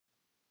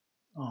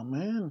Oh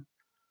man,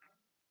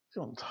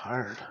 feeling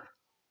tired.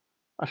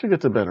 I should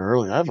get to bed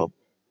early. I have a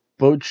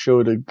boat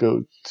show to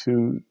go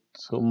to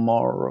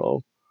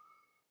tomorrow.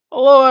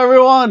 Hello,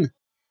 everyone.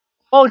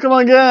 Welcome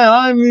again.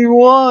 I'm the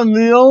one,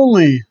 the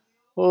only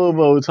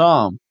Hobo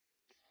Tom.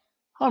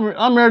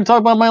 I'm here to talk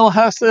about my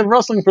last day of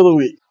wrestling for the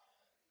week.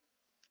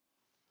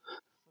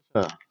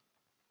 Uh,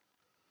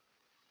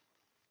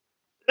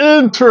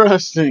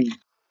 Interesting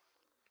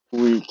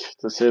week,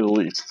 to say the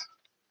least.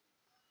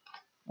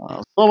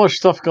 So much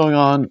stuff going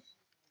on.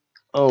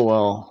 Oh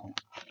well.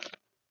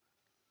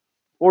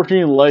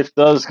 Fortunately, life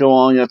does go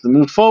on. You have to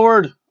move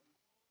forward.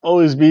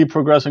 Always be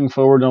progressing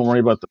forward. Don't worry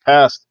about the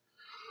past.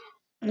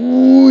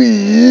 Ooh,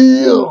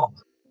 yeah.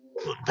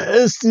 The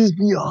past is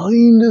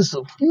behind us.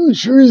 The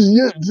future is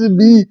yet to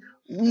be.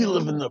 We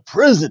live in the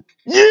present.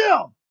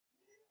 Yeah!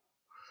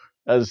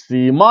 As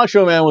the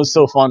Macho Man was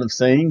so fond of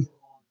saying.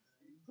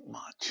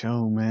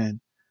 Macho Man.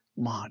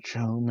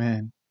 Macho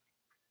Man.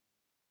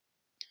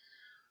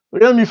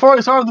 Again, before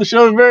I start the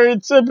show, very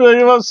typically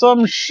give us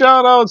some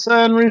shout outs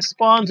and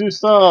respond to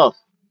stuff.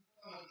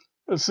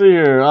 Let's see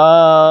here.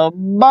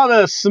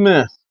 Bobby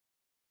Smith.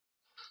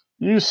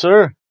 You,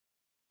 sir,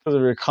 because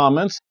of your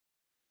comments,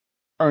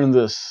 earned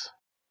this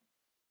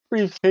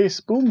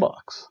briefcase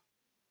boombox.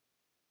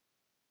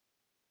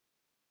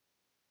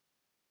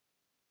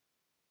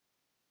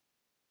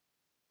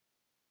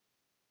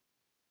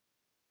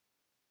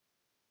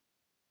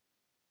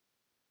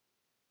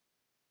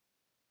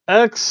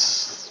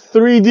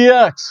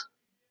 X3DX.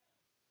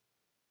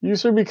 You,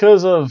 sir,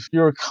 because of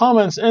your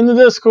comments in the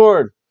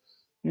Discord,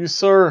 you,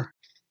 sir,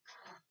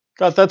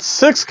 got that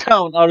 6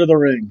 count out of the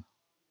ring.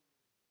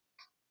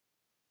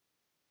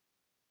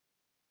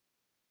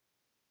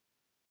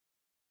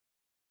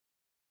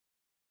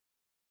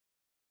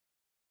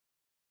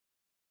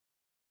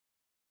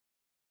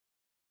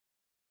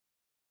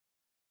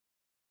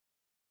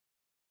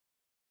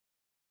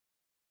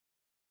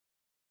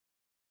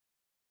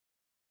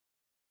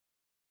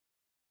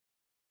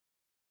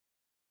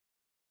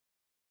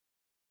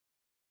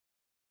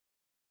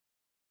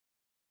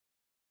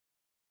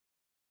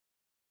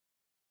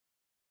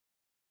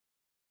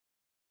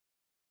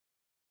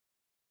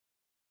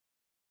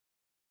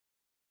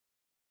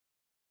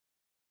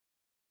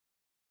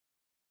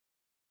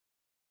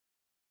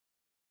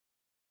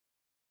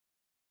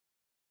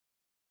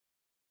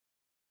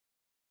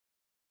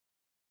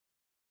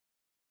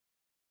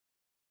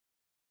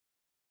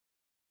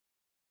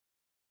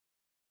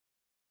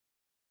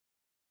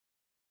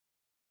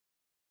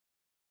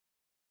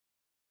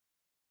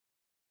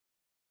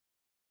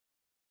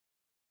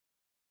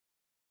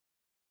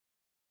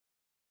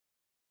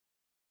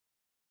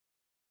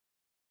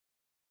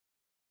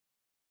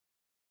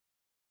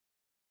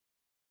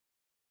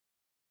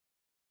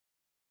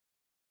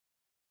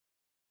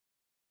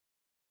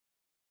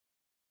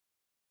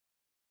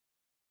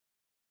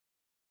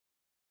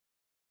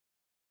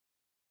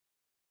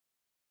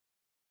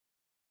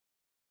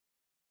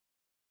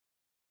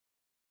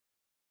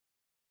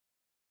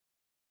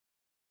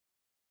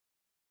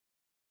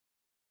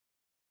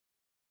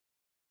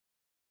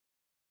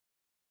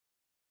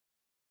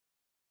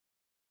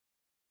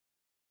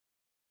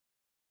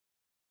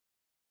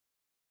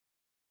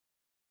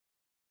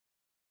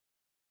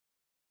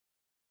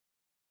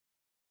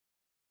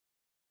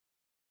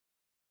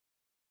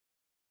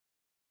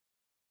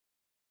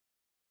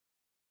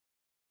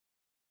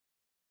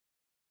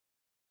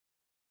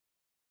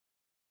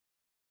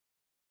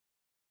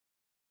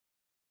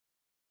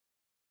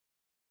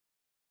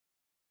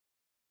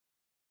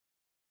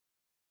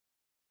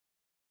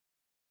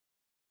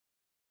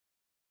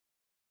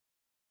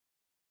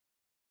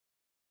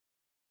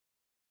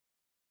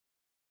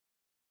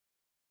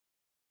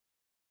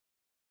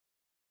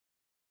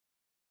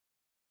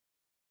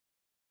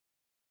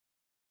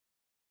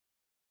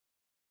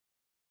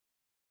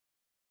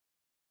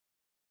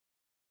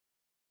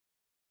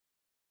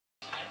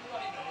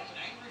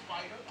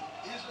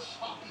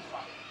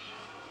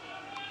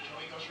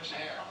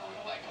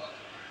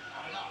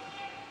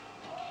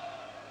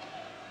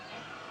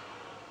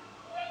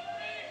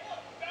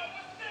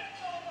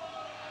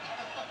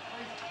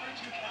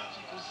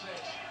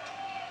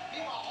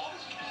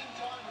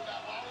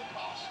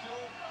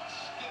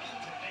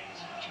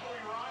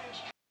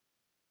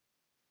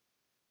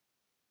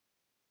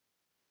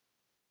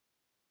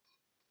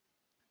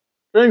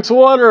 Drinks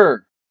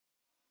water.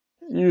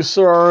 You,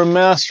 sir, are a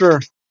master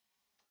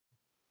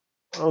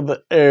of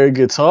the air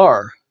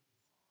guitar.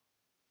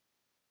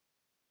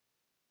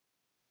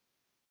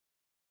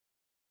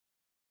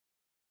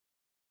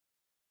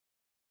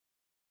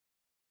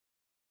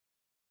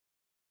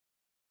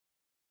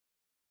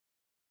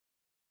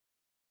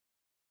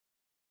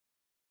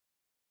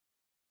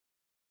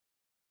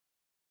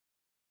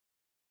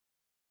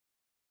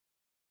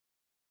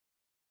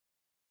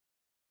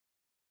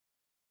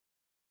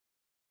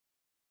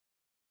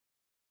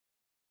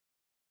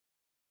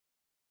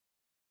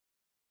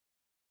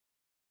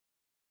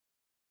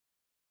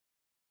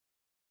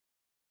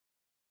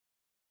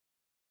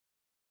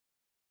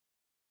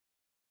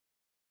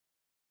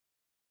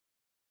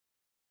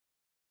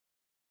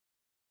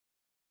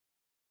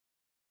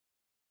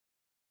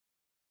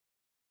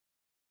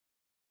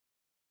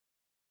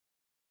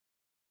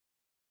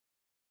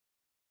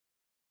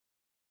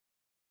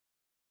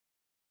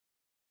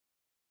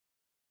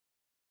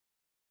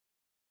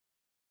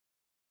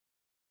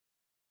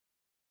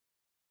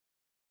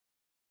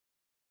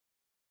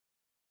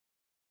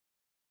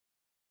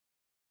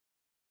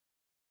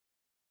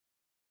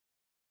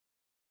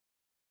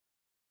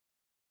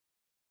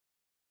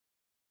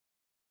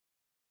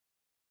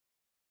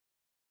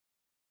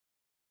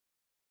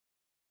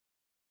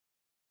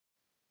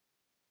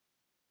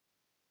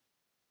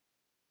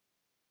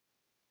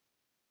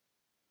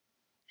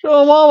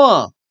 Joe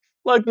Mama,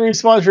 like to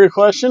respond to your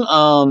question.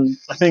 I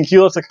think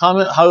you left a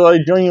comment. How do I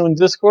join you in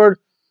Discord?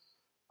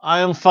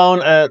 I am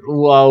found at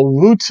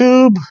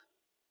WooTube. Let's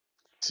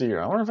see here.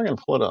 I wonder if I can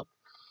pull it up.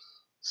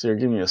 See here,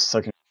 give me a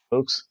second,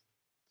 folks.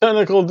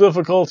 Technical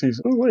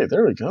difficulties. Oh wait,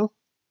 there we go.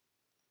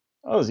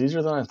 That was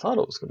easier than I thought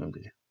it was going to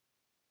be.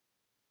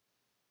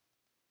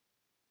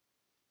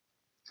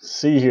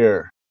 See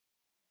here.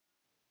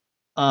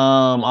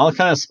 I'll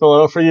kind of spell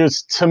it out for you.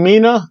 It's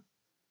Tamina,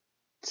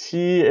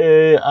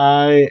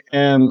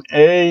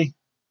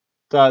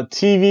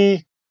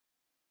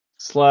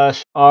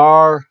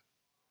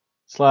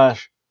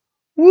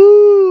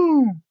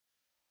 TAIMA.TV/R/woo,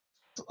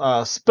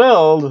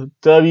 spelled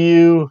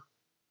WOOO.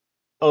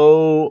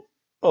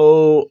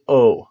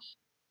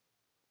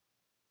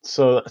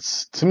 So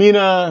that's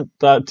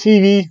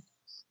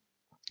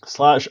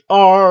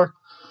Tamina.TV/R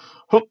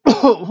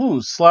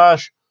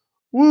slash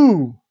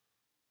woo.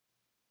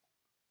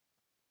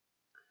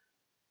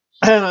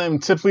 And I'm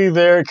typically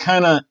there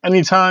kind of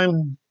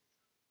anytime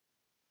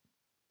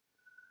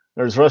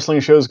there's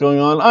wrestling shows going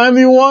on. I'm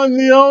the one,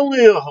 the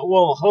only,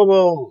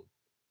 well,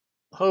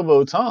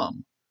 Hobo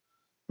Tom.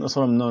 That's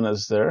what I'm known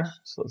as there.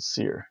 So let's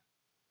see here.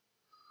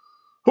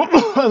 And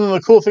then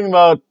the cool thing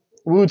about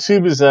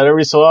WooTube is that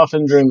every so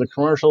often during the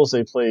commercials,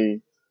 they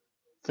play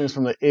things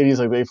from the 80s,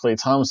 like they play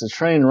Thomas the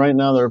Train. Right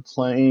now, they're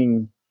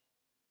playing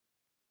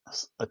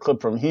a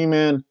clip from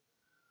He-Man.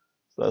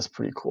 So that's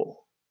pretty cool.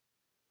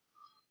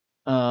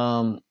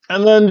 And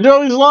then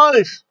Joey's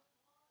Life.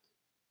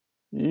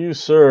 You,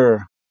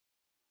 sir.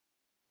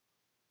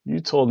 You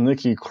told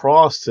Nikki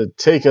Cross to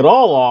take it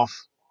all off.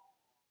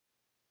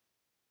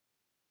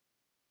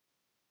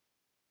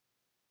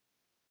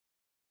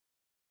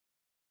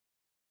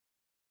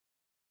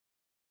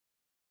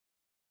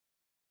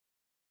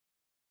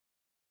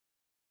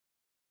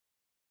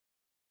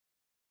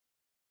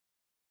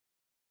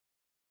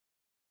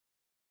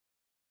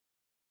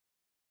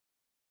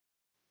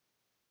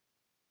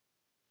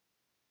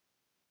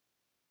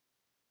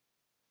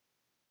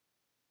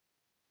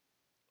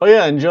 Oh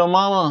yeah, and Joe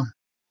Mama.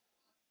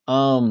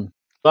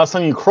 Last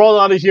time you crawled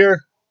out of here.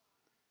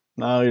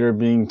 Now you're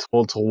being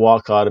told to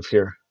walk out of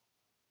here.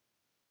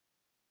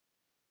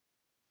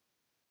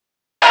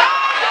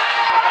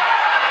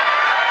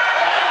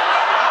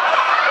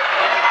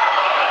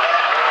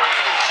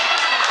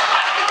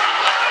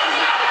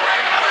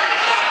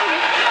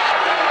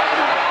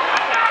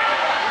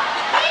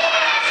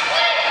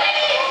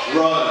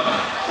 Run.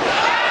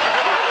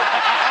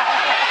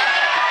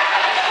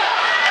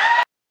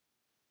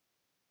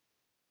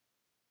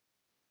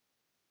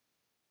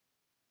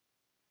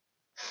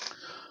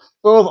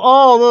 So with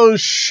all those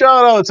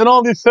shout outs and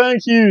all the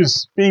thank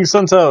yous being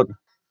sent out,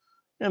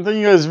 and thank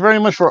you guys very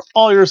much for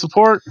all your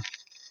support.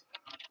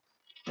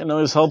 It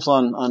always helps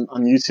on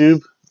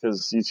YouTube,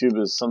 because YouTube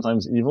is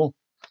sometimes evil.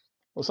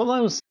 Well,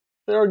 sometimes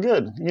they are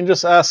good. You can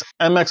just ask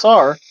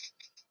MXR.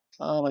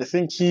 I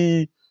think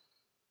he,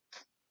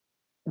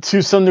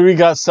 to some degree,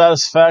 got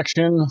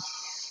satisfaction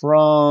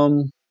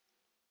from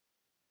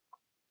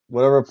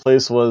whatever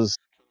place was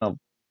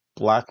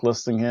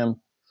blacklisting him.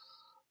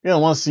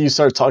 Once you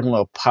start talking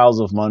about piles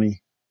of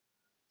money,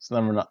 it's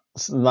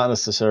not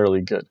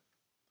necessarily good.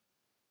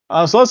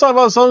 So let's talk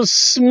about some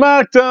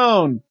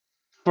SmackDown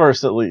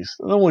first, at least.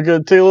 And then we'll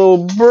take a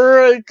little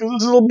break, because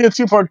this will be a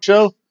two-part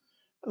show.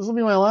 This will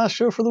be my last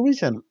show for the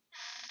weekend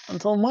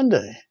until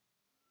Monday.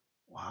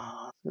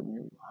 Wow, it's gonna be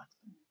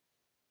relaxing.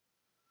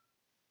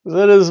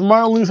 That is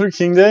Martin Luther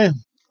King Day.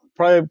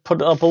 Probably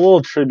put up a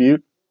little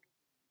tribute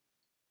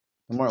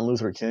to Martin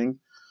Luther King.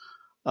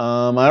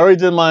 I already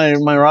did my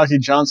Rocky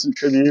Johnson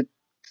tribute.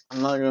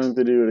 I'm not going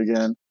to do it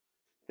again.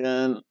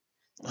 And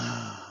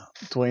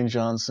Dwayne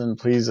Johnson,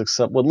 please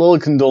accept what little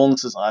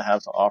condolences I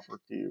have to offer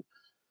to you.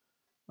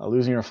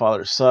 Losing your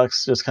father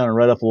sucks. Just kind of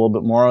read up a little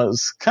bit more.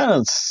 It's kind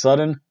of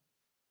sudden.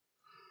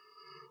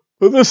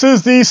 But this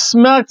is the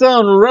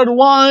SmackDown Red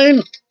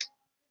Wine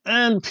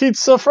and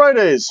Pizza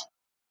Fridays.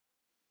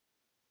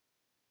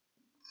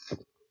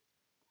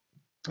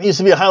 It used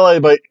to be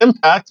highlighted by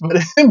Impact, but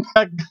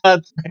Impact got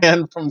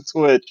banned from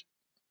Twitch.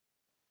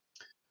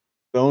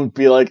 Don't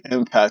be like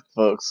Impact,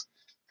 folks.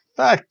 In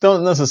fact,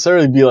 don't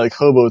necessarily be like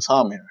Hobo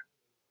Tom here.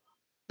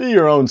 Be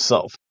your own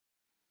self.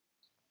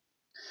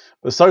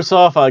 It starts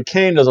off,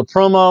 Kane does a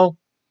promo.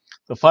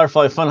 The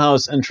Firefly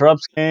Funhouse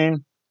interrupts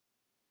Kane.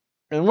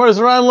 And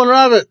where's Ramblin'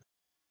 Rabbit?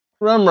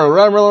 Remember,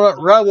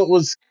 Ramblin' Rabbit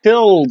was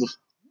killed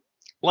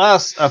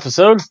last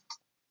episode.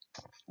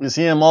 You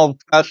see him all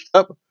patched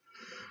up.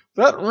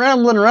 That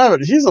Ramblin'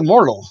 Rabbit, he's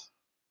immortal.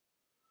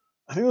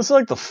 I think this is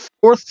like the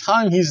fourth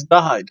time he's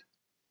died.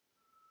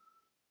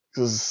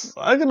 Because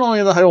I can only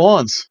die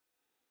once.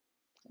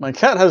 My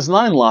cat has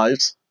 9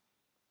 lives.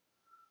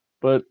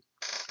 But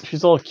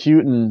she's all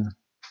cute and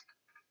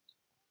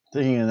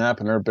taking a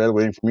nap in her bed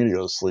waiting for me to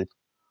go to sleep.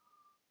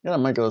 Yeah, I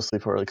might go to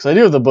sleep early. Because I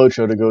do have the boat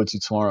show to go to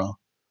tomorrow.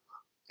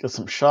 Get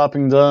some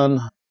shopping done.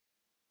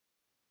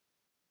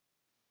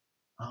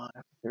 I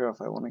have to figure out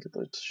if I want to get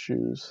those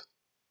shoes.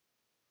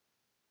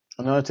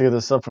 I know I have to get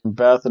this stuff from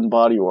Bath and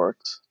Body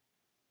Works.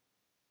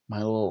 My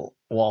little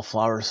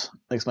wallflowers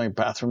makes my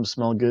bathroom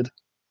smell good.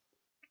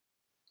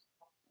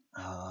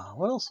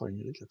 What else do I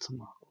need to get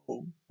some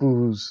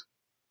booze?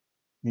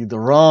 Need the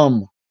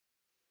rum.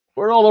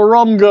 Where'd all the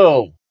rum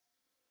go?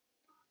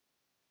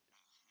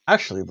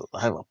 Actually,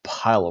 I have a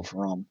pile of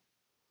rum.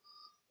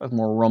 I have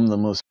more rum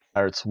than most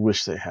pirates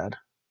wish they had.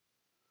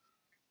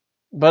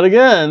 But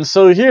again,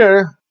 so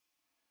here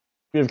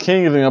we have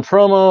King giving a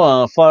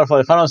promo.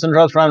 Firefly Finals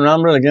interrupts Ryan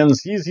Ramblin again.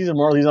 He's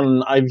immortal. He's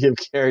on an IV of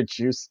carrot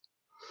juice.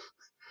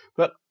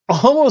 That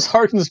almost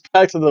harkens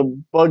back to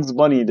the Bugs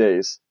Bunny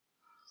days.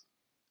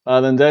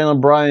 Then Daniel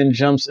Bryan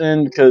jumps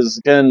in because,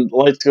 again,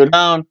 lights go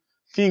down.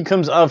 Fiend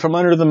comes out from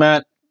under the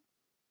mat.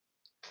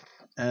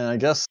 And I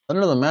guess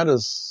under the mat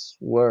is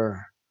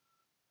where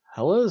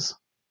hell is?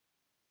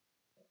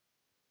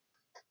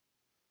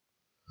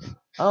 I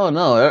don't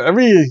know.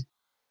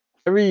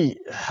 Every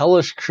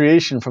hellish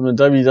creation from the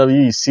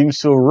WWE seems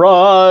to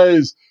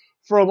arise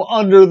from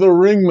under the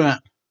ring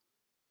mat.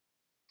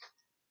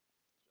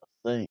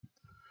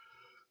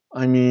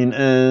 I mean,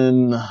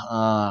 in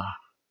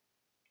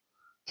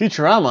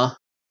Futurama,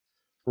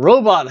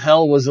 Robot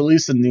Hell was at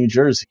least in New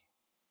Jersey.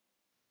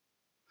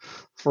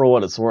 For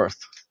what it's worth.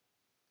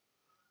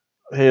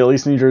 Hey, at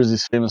least New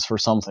Jersey's famous for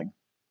something.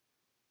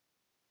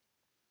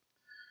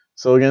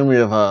 So again, we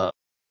have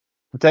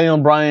Daniel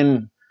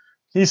Bryan.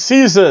 He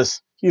sees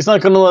this. He's not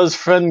going to let his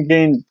friend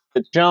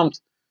get jumped.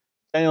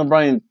 Daniel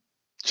Bryan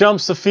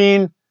jumps the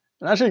Fiend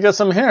and actually gets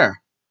some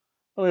hair.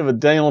 We have a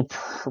Daniel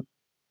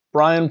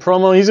Bryan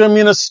promo. He's going to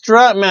be in a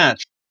strap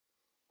match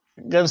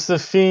against the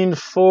Fiend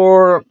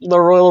for the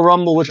Royal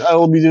Rumble, which I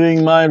will be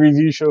doing my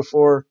review show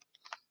for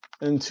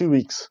in 2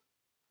 weeks.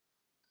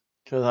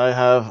 Because I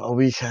have a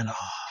weekend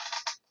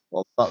off.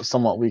 Well, not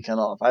somewhat weekend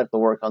off. I have to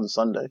work on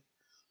Sunday.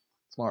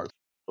 Tomorrow's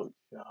a boat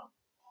show.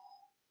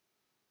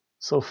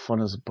 So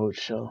fun as a boat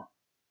show.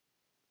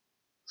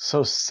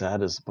 So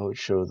sad as a boat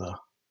show, though.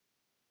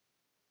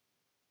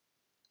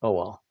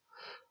 Oh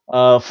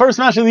well. First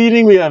match of the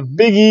evening, we have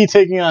Big E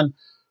taking on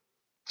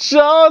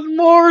John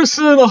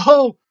Morrison.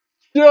 Oh,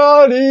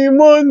 Johnny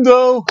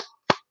Mundo.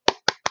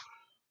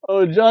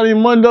 Oh, Johnny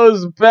Mundo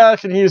is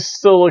back, and he's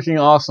still looking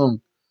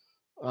awesome.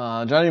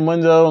 Johnny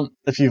Mundo,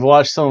 if you've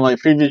watched some of my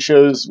previous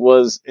shows,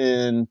 was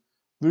in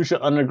Lucha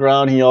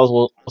Underground. He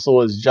also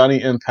was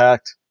Johnny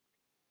Impact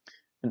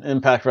in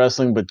Impact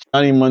Wrestling, but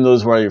Johnny Mundo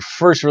is where I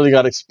first really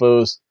got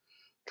exposed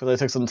because I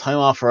took some time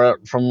off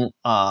from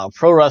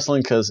pro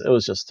wrestling because it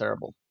was just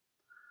terrible.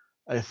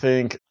 I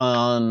think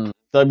on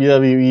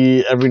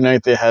WWE every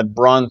night they had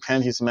Braun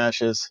Panties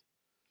matches.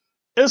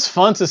 It's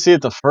fun to see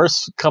it the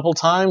first couple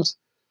times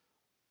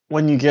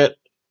when you get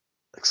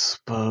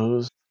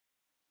exposed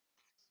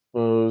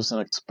to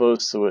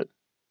it.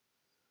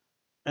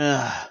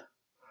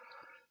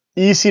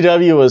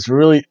 ECW was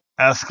really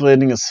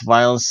escalating its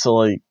violence to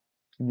like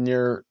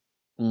near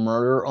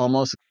murder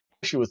almost,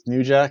 especially with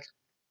New Jack.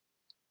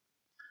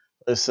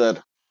 They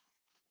said,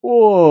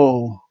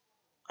 "Whoa,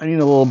 I need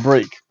a little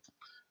break."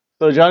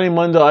 So Johnny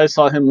Mundo, I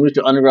saw him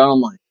Lucha Underground.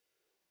 I'm like,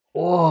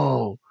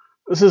 "Whoa,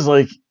 this is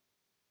like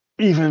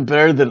even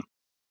better than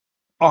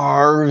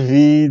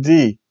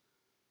RVD."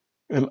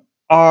 And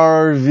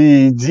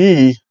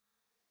RVD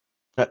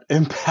got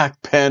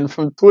Impact banned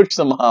from Twitch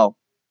somehow.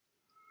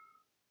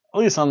 At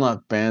least I'm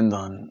not banned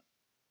on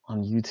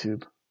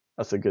YouTube.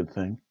 That's a good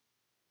thing.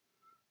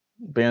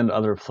 Banned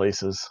other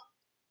places.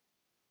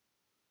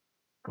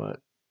 But,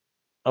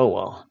 oh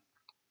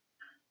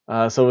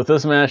well. So with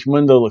this match,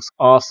 Mundo looks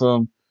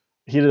awesome.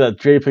 He did that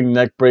draping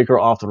neck breaker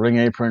off the ring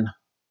apron.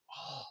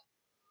 Oh,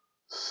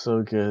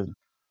 so good.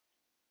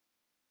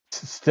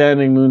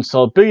 Standing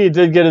moonsault. Big E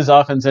did get his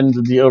offense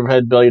into the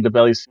overhead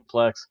belly-to-belly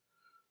suplex.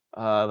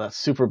 That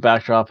super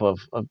backdrop of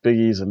Big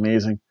E is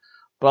amazing.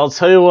 But I'll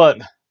tell you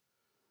what.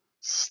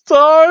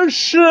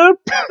 Starship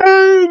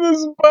Pain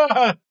is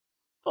back!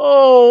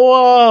 Oh,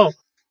 wow!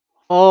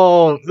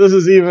 Oh, this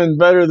is even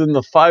better than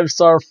the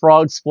 5-star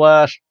frog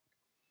splash.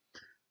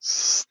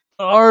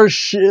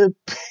 Starship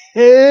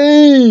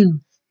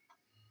Pain!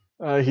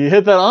 He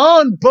hit that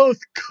on both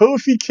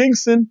Kofi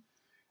Kingston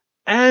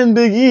and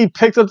Big E.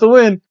 Picked up the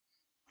win.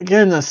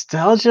 Again,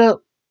 nostalgia.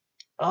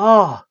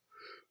 Oh,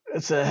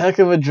 it's a heck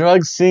of a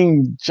drug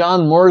seeing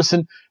John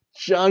Morrison,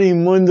 Johnny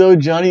Mundo,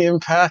 Johnny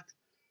Impact.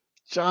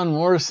 John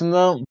Morrison,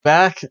 though,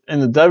 back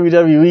in the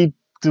WWE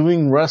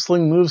doing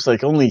wrestling moves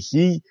like only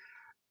he,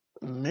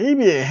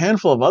 maybe a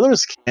handful of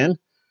others can.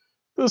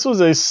 This was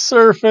a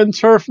surf and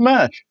turf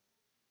match.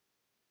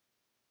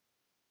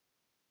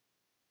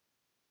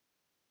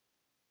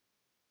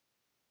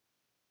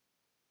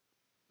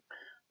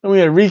 Then we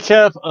had a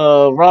recap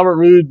of Robert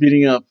Roode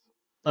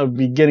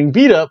getting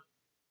beat up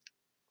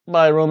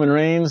by Roman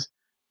Reigns.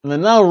 And then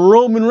now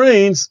Roman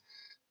Reigns,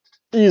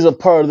 he's a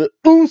part of the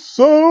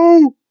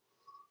Uso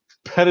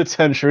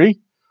Penitentiary.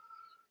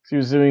 He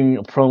was doing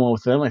a promo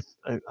with them.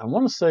 I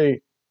want to say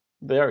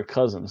they are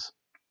cousins.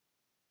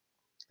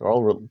 They're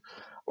all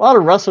a lot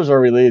of wrestlers are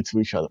related to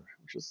each other,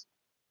 which is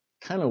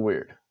kind of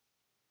weird.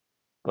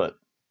 But,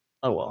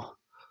 oh well.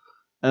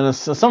 And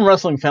some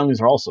wrestling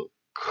families are also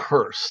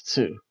cursed,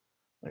 too.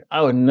 Like,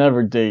 I would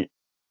never date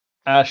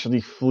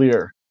Ashley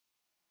Fleer,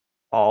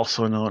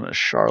 also known as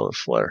Charlotte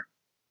Flair.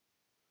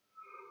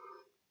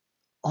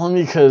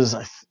 Only because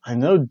I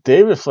know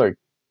David Flair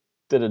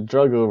did a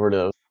drug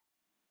overdose.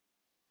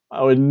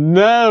 I would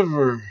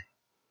never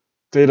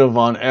date a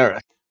Von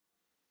Erich.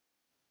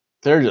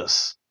 They're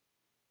just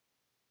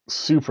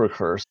super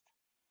cursed.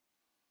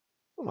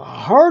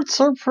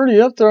 Hearts are pretty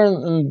up there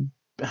and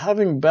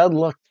having bad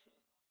luck.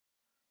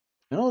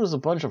 You know, there's a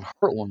bunch of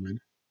Heart women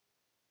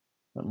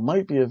that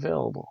might be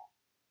available.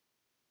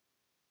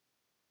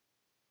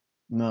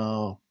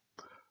 No,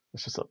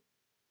 it's just a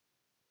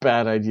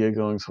bad idea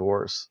going to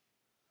worse.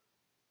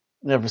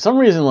 Yeah, for some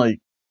reason, like,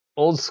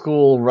 old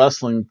school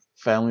wrestling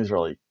families are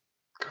like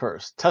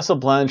cursed. Tessa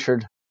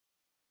Blanchard.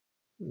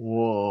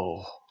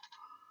 Whoa.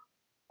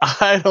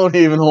 I don't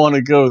even want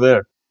to go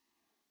there.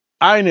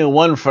 I knew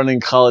one friend in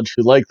college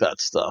who liked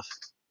that stuff.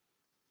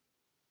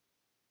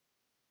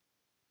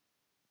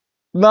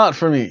 Not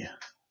for me.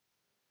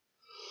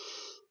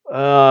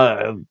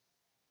 Uh,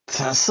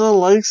 Tessa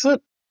likes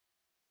it.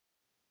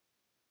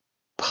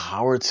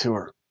 Power to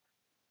her.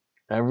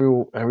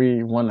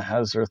 Everyone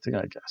has their thing,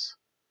 I guess.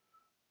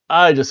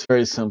 I just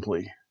very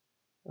simply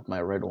have my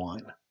red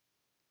wine.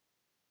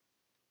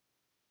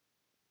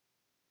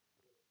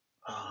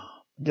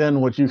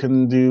 Again, what you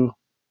can do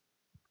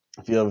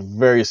if you have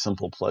very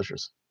simple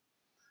pleasures.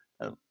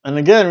 And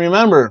again,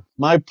 remember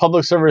my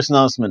public service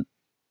announcement.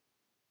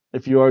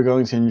 If you are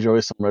going to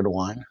enjoy some red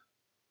wine,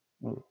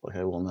 like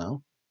I will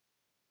now,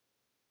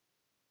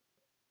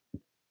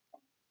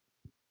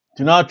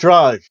 do not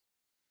drive.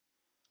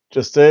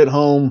 Just stay at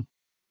home,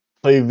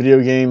 play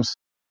video games,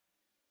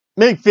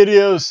 make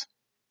videos,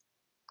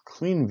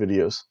 clean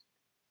videos,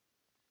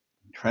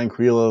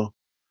 tranquilo,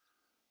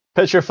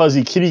 pet your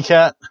fuzzy kitty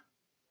cat,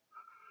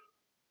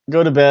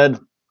 go to bed,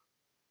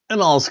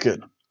 and all's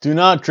good. Do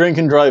not drink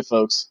and drive,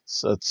 folks.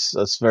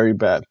 That's very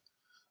bad.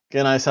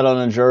 Again, I sat on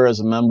a jury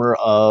as a member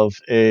of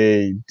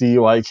a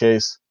DUI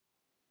case.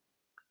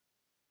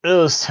 It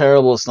was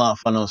terrible. It's not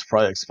fun. It was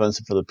probably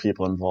expensive for the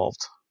people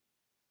involved.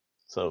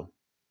 So,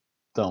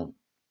 don't.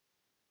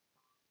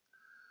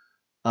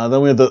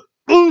 Then we have the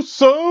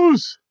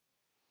Usos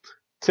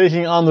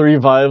taking on the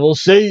Revival.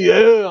 Say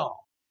yeah!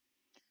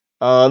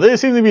 They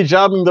seem to be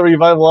jobbing the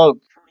Revival out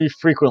pretty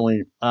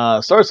frequently.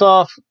 Starts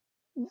off,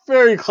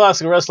 very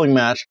classic wrestling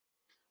match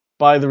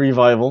by the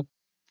Revival.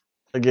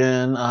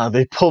 Again,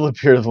 they pull the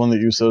beard of one of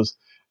the Usos.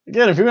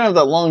 Again, if you're going to have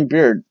that long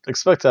beard,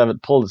 expect to have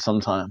it pulled at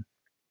some time.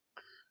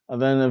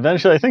 And then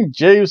eventually, I think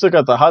Jey Uso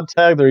got the hot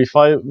tag,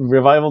 the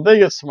Revival. They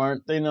get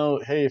smart. They know,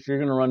 hey, if you're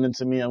going to run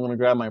into me, I'm going to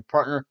grab my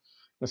partner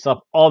and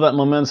stop all that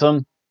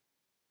momentum.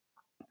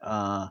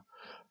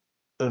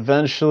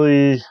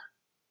 Eventually,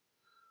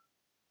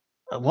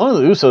 one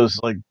of the Usos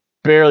like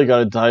barely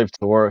got a dive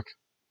to work.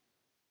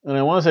 And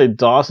I want to say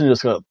Dawson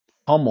just got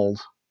pummeled,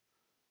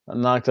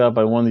 knocked out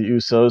by one of the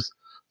Usos.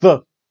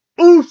 The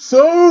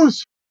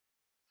Usos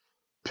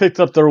picked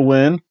up their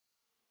win.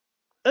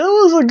 It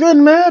was a good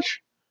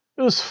match.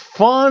 It was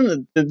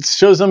fun. It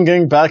shows them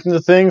getting back into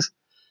things.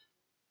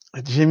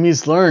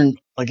 Jimmy's learned,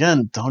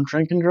 again, don't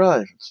drink and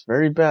drive. It's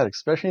very bad,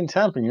 especially in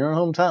Tampa, in your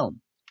hometown.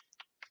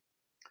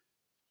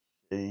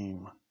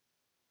 Game.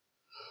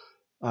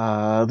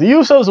 The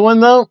Usos win,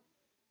 though,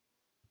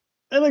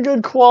 in a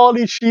good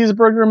quality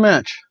cheeseburger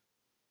match.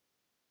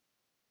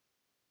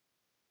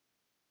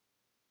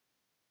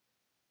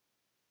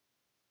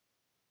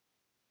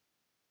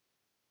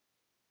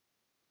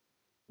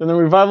 Then the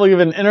Revival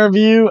give an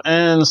interview,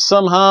 and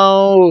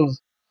somehow, in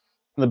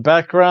the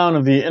background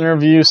of the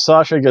interview,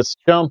 Sasha gets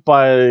jumped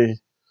by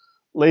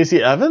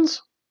Lacey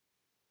Evans?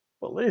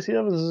 But Lacey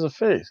Evans is a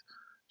face.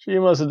 She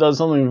must have done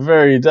something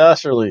very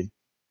dastardly,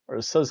 or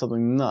said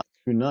something not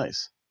too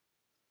nice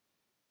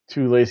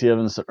to Lacey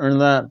Evans to earn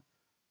that.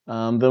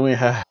 Then we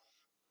have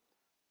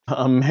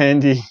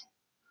Mandy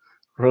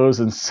Rose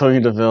and Sonya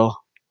Deville.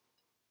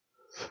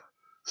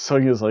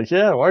 Sonya's like,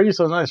 yeah, why are you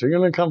so nice? Are you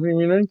going to accompany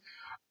me in the ring?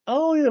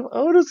 Oh, yeah,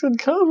 Otis can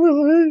come with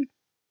me.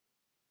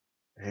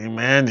 Hey,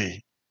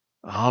 Mandy,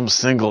 I'm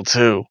single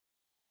too.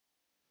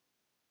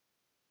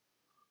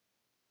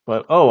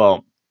 But, oh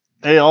well.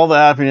 Hey, all the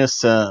happiness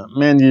to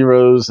Mandy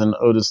Rose and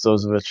Otis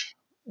Dozovich.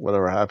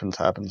 Whatever happens,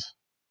 happens.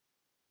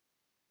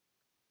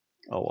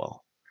 Oh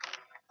well.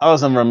 I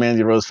was never a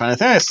Mandy Rose fan. I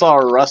think I saw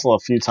her wrestle a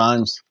few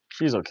times.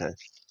 She's okay.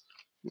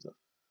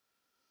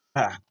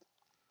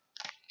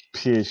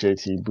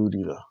 PHAT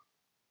booty though.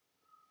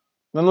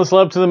 Then let's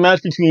led up to the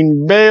match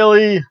between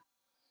Bayley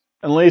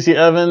and Lacey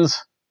Evans.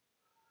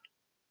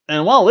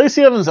 And wow,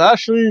 Lacey Evans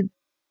actually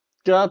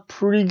got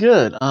pretty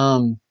good.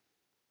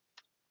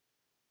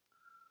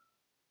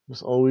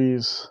 There's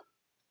always,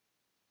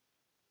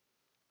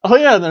 oh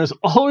yeah, there's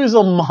always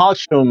a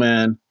macho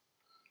man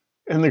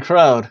in the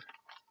crowd.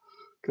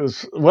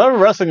 Because whatever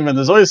wrestling event,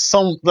 there's always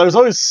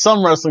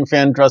some wrestling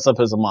fan dressed up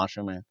as a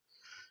macho man.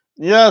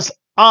 Yes,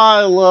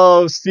 I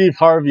love Steve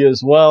Harvey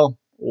as well.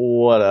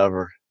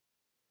 Whatever.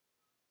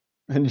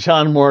 And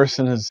John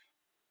Morrison is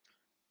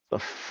the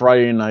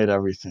Friday night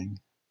everything.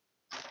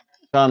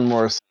 John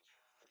Morrison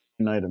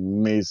night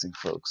amazing,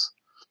 folks.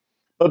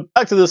 But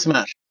back to this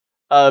match.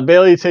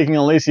 Bailey taking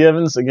on Lacey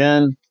Evans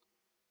again.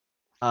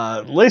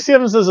 Lacey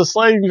Evans does a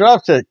sliding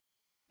dropkick.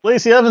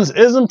 Lacey Evans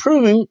is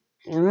improving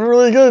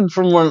really good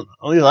from when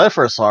at least I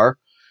first saw her.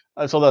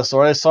 I told that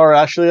story. I saw her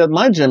actually at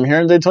my gym here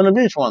in Daytona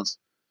Beach once.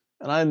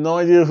 And I had no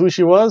idea who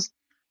she was.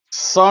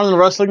 Saw her in the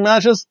wrestling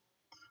matches.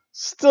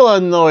 Still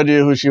had no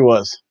idea who she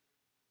was.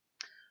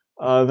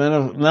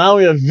 Now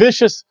we have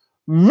Vicious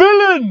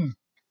Villain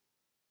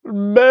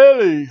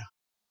Bailey.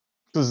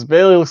 Because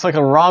Bailey looks like a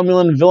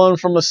Romulan villain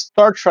from a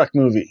Star Trek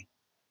movie.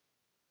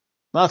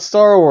 Not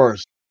Star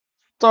Wars.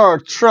 Star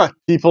Trek,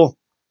 people.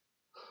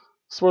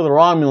 That's where the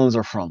Romulans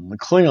are from. The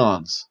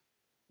Klingons,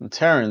 and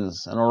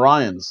Terrans, and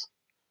Orions,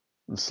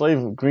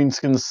 and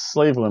green-skinned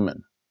slave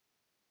women.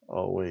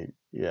 Oh, wait,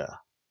 yeah.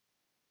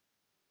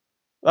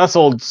 That's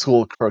old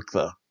school Kirk,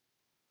 though.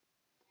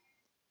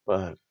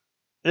 But,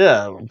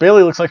 yeah,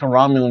 Bailey looks like a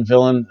Romulan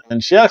villain,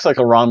 and she acts like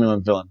a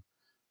Romulan villain.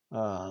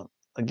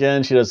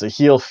 Again, she does a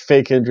heel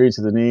fake injury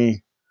to the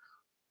knee.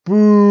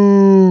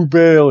 Boo,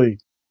 Bailey.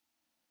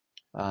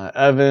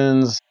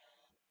 Evans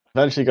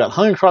eventually got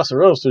hung across the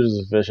ropes, which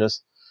is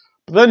vicious.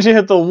 But then she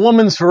hit the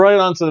woman's right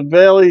onto the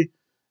Bailey,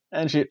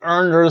 and she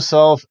earned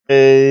herself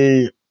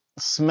a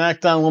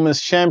SmackDown Women's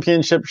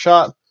Championship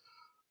shot.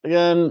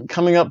 Again,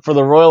 coming up for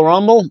the Royal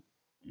Rumble.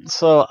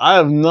 So I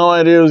have no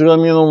idea who's going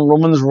to be in the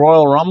Women's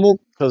Royal Rumble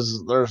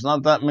because there's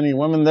not that many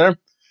women there.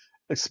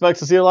 Expect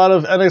to see a lot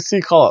of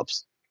NXT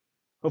call-ups.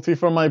 Hopefully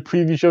for my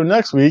preview show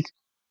next week,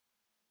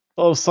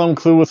 I'll have some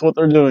clue with what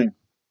they're doing.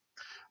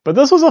 But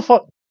this was a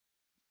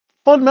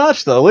fun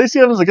match, though. Lacey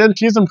Evans, again,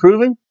 she's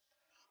improving.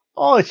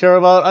 All I care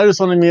about, I just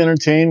want to be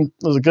entertained.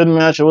 It was a good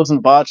match. It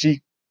wasn't botchy.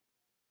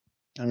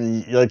 I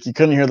mean, like, you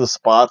couldn't hear the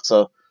spot,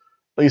 so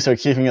at least they're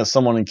keeping it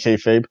somewhat in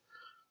kayfabe.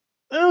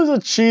 It was a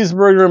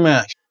cheeseburger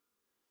match.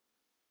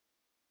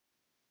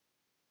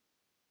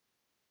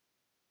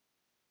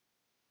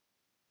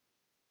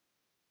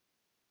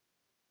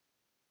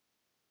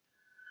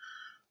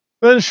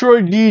 Then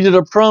Shorty D did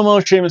a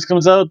promo. Sheamus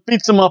comes out,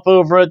 beats him up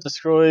over it,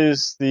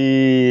 destroys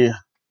the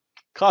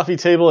coffee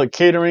table at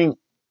catering.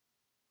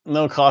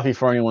 No coffee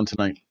for anyone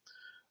tonight.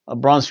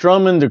 Braun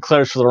Strowman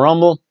declares for the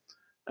Rumble.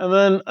 And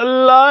then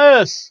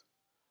Elias.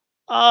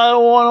 I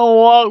want to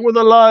walk with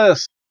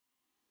Elias.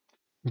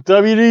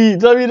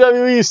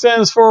 WWE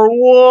stands for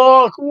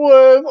Walk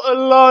with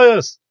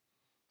Elias.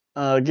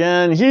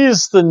 Again,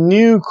 he's the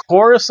new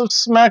chorus of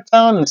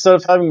SmackDown instead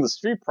of having the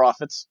Street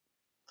Profits.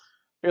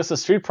 I guess the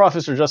Street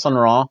Profits are just on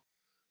Raw.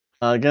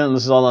 Again,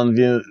 this is all on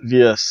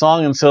via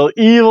song until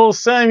evil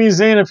Sami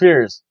Zayn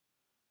appears.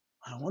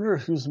 I wonder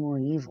who's more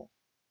evil.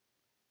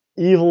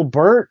 Evil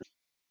Bert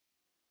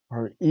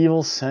or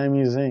evil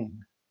Sami Zayn?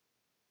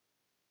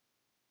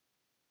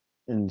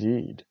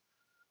 Indeed.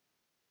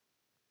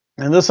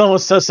 And this one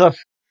was sets up.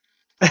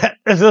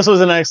 If this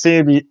was an NXT,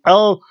 it'd be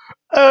El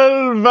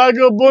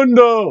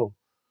Vagabundo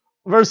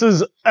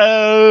versus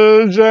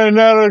El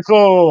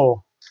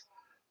Generico.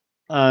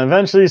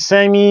 Eventually,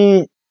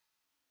 Sammy,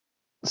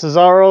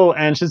 Cesaro,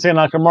 and Shinsuke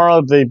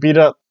Nakamura, they beat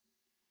up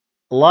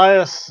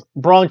Elias.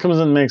 Braun comes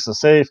in and makes a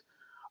save.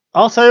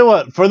 I'll tell you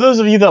what, for those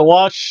of you that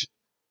watch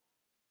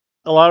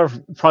a lot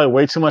of, probably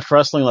way too much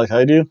wrestling like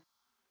I do,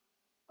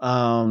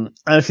 and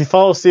if you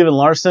follow Steven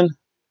Larson,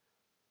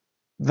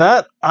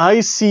 that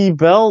IC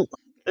belt,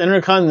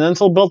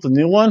 Intercontinental belt, the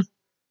new one,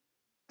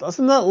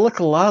 doesn't that look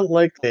a lot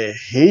like the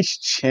H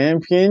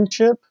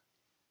Championship?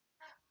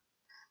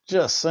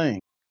 Just saying.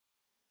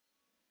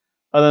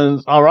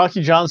 And then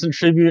Rocky Johnson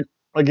tribute.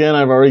 Again,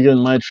 I've already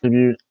given my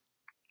tribute.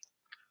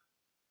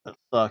 That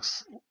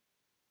sucks.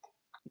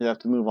 You have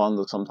to move on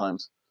though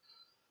sometimes.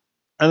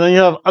 And then you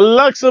have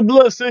Alexa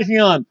Bliss taking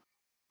on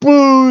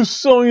Boo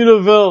Sonya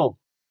Deville.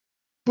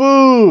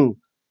 Boo! In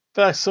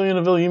fact, Sonya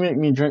Deville, you make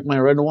me drink my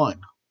red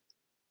wine.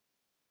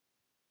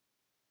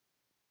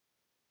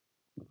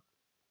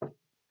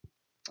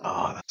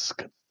 Oh, that's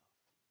good.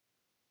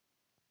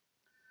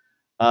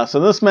 So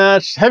this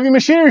match, Heavy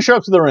Machinery show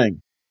up to the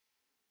ring.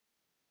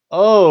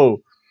 Oh,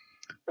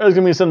 there's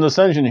going to be some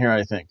dissension here,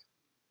 I think.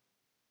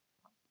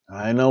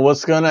 I know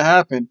what's going to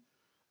happen.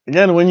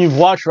 Again, when you've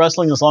watched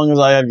wrestling as long as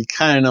I have, you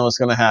kind of know what's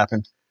going to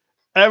happen.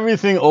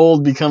 Everything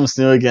old becomes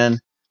new again.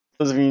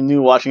 Those of you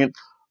new watching it,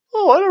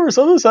 oh, I never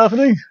saw this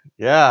happening.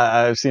 Yeah,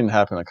 I've seen it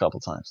happen a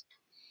couple times.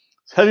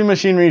 Heavy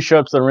Machinery show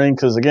up to the ring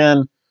because,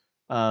 again,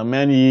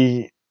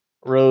 Mandy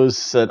Rose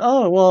said,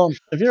 oh, well,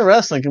 if you're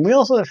wrestling, can we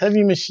also have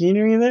Heavy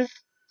Machinery there?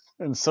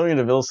 And Sonya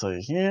Deville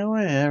said, yeah,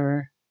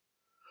 whatever.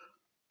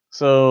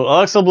 So,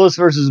 Alexa Bliss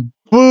versus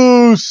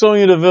Boo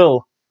Sonya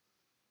Deville.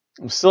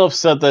 I'm still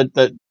upset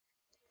that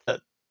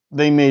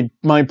they made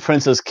my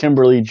Princess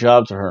Kimberly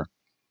job to her.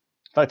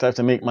 In fact, I have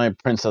to make my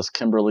Princess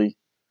Kimberly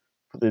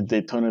for the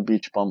Daytona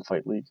Beach Bum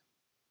Fight League.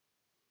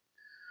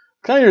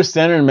 Kind of your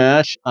standard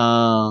match.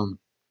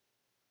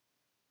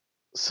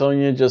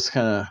 Sonya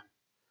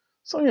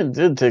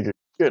did take a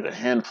good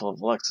handful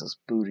of Alexa's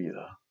booty,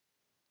 though,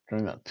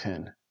 during that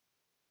pin.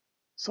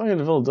 Sonya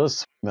Deville does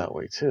swing that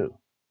way, too.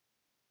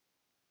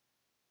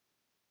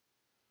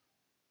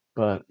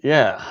 But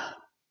yeah,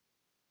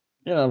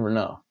 you never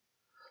know.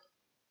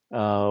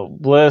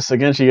 Bliss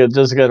again. She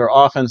just got her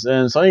offense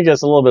in. Sonya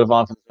gets a little bit of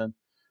offense in.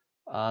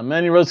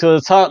 Mandy Rose to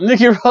the top.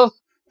 Nikki Cross.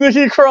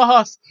 Nikki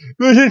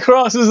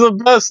Cross is the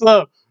best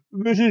though.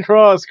 Nikki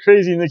Cross,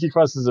 crazy. Nikki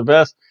Cross is the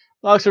best.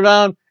 Knocks her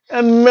down,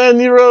 and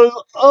Mandy Rose,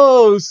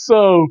 oh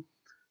so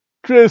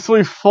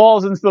gracefully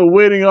falls into the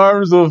waiting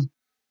arms of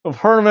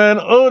her man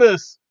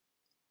Otis.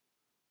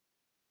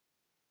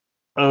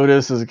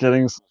 Otis is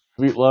getting some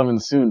sweet loving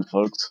soon,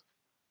 folks.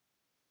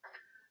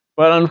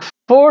 But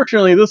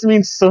unfortunately, this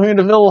means Sonya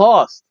Deville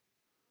lost.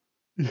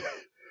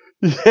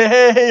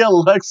 Yay,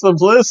 Alexa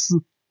Bliss.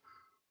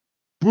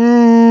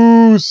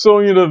 Boo,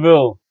 Sonya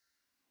Deville.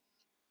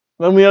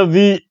 Then we have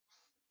the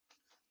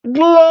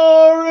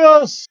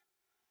glorious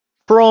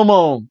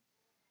promo.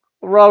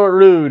 Robert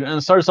Roode, and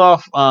it starts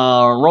off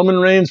Roman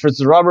Reigns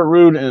versus Robert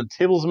Roode in a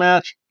tables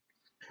match.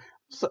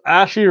 It's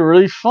actually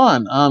really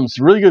fun. It's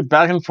really good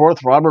back and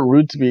forth. Robert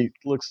Roode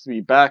looks to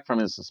be back from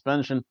his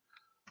suspension,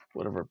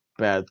 whatever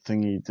bad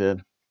thing he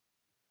did.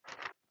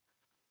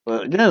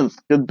 But again, it's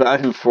good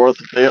back and forth.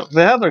 They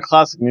have their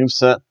classic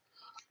moveset.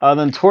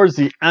 Then towards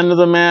the end of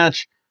the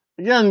match,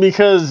 again,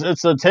 because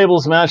it's a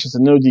tables match, it's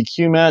a no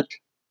DQ match.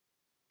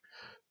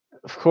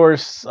 Of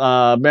course,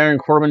 Baron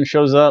Corbin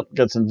shows up,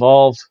 gets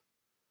involved.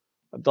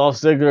 Dolph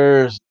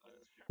Ziggler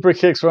super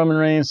kicks Roman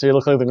Reigns, so you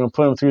look like they're going to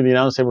put him through the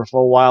announce table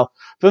for a while.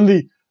 Then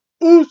the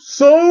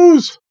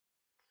Usos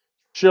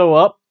show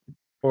up,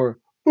 or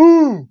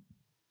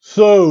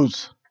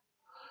Usos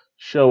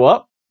show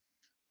up.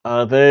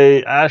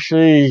 They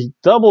actually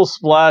double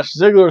splash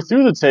Ziggler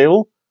through the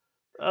table.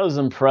 That was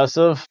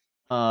impressive.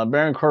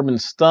 Baron Corbin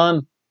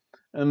stunned,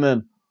 and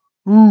then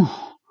Rude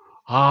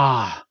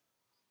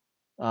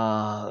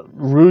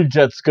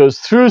Jets goes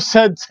through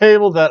said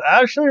table that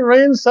actually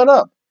Reigns set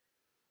up.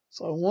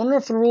 So I wonder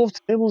if the rule of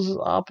tables is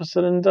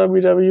opposite in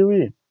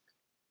WWE.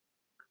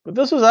 But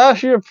this was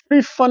actually a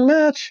pretty fun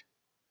match.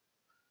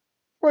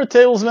 For a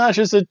tables match,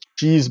 it's a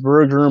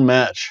cheeseburger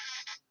match.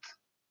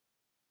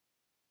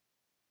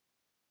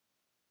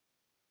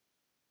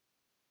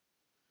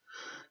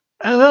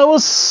 And that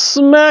was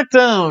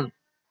SmackDown.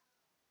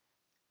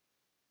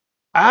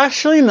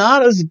 Actually,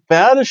 not as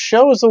bad a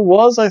show as it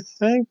was, I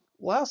think,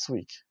 last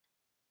week.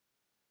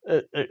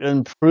 It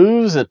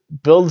improves, it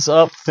builds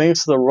up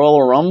thanks to the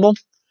Royal Rumble.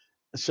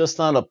 It's just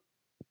not a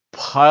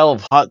pile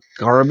of hot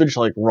garbage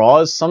like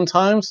Raw is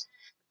sometimes.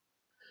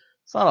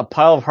 It's not a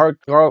pile of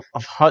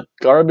hot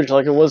garbage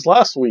like it was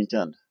last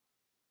weekend.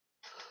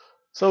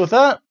 So with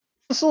that,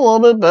 this is a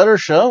little bit better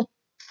show.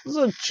 This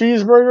is a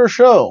cheeseburger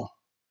show.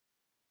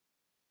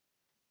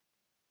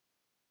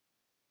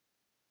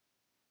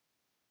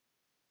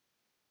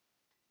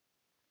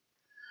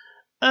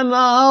 And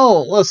now,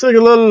 let's take a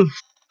little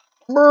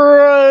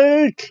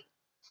break.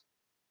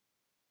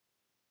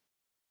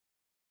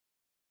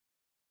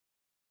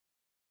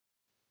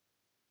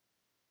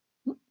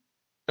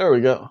 There we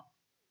go.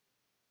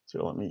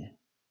 So let me.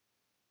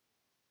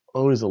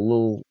 Always a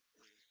little.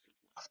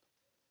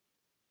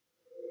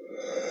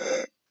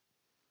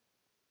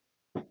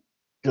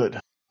 Good.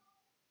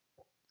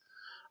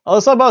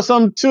 Let's talk about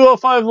some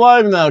 205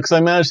 Live now, because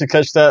I managed to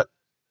catch that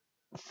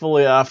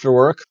fully after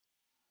work.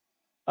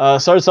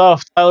 Starts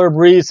off Tyler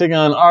Breeze taking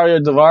on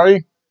Arya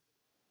Daivari.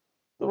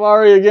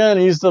 Daivari, again,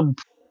 he's the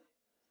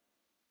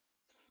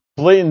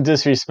blatant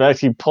disrespect.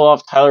 He pulled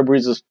off Tyler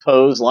Breeze's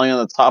pose, lying on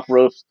the top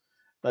ropes,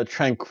 that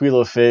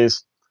Tranquilo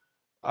phase.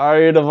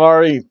 Arya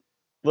Daivari,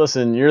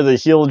 listen, you're the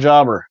heel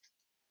jobber.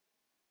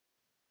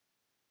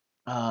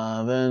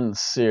 Then,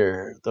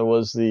 there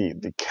was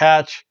the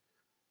catch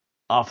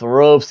off the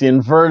ropes, the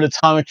inverted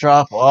atomic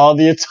drop. Oh,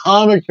 the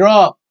atomic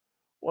drop!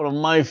 One of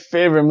my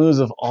favorite moves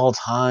of all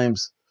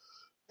times.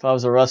 If I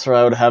was a wrestler,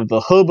 I would have the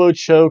Hobo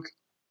choke,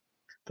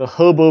 the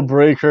Hobo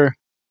breaker,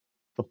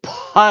 the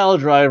pile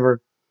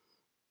driver,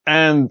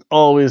 and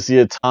always the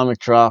atomic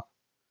drop.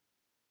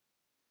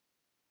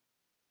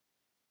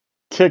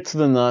 Kick to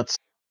the nuts,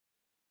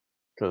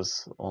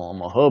 because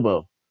I'm a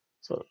hobo.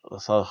 So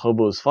that's how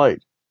hobos fight.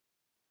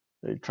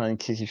 They try and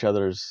kick each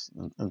other's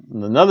in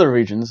the nether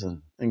regions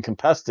and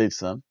incapacitates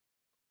them.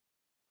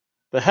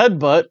 The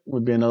headbutt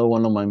would be another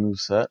one on my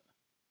moveset.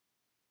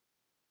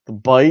 The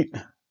bite,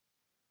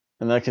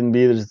 and that can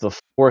be there's the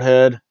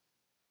forehead,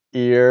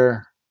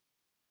 ear,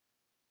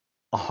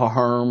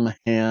 arm,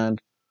 hand,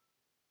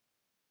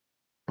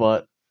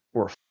 butt,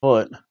 or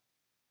foot.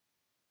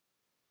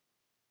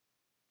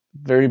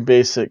 Very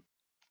basic.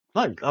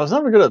 I was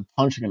never good at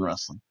punching in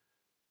wrestling.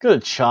 Good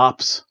at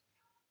chops.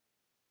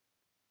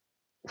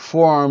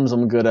 Forearms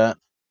I'm good at.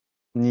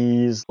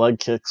 Knees, leg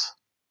kicks,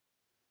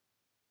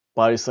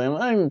 body slam,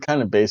 and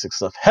kind of basic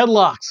stuff.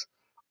 Headlocks.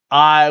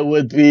 I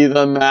would be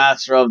the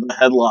master of the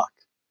headlock.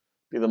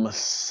 Be the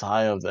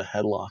messiah of the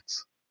headlocks.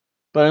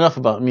 But enough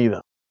about me,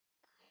 though.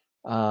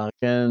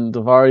 Again,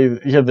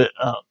 Daivari, you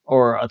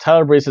have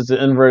Tyler Breeze has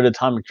the inverted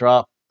atomic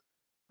drop.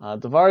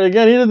 Daivari,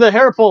 again, he did the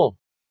hair pull.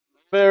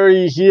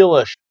 Very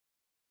heelish.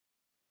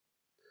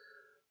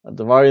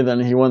 Daivari,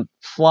 then he went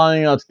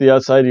flying out to the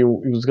outside. He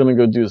was going to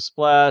go do a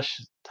splash.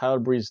 Tyler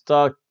Breeze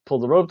ducked,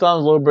 pulled the rope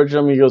down, low bridge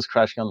him. He goes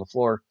crashing on the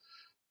floor.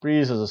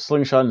 Breeze has a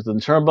slingshot into the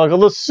turnbuckle.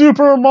 The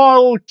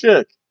supermodel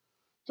kick.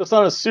 Just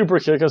not a super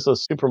kick, it's a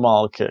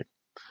supermodel kick.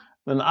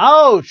 Then,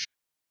 ouch!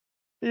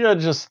 He got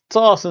just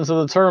tossed into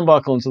the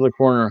turnbuckle into the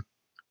corner.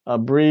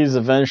 Breeze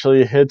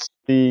eventually hits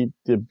the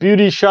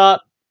beauty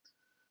shot.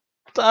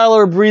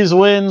 Tyler Breeze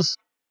wins.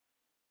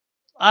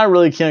 I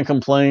really can't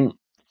complain.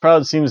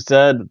 Crowd seems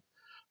dead.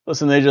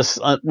 Listen, they just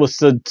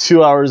withstood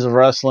 2 hours of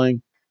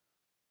wrestling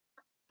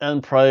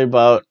and probably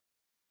about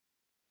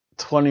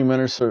 20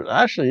 minutes, or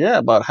actually, yeah,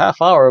 about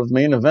half hour of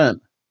main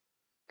event.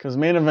 Because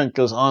main event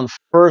goes on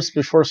first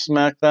before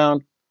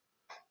SmackDown.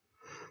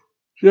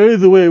 Yeah,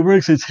 either way, we're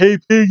actually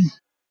taping.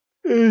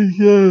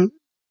 Yeah.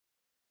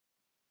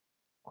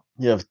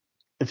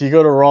 If you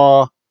go to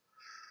Raw,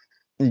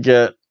 you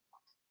get,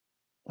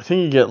 I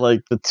think you get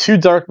like the 2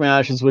 dark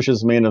matches, which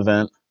is main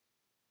event.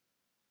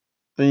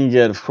 Then you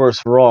get, of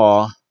course,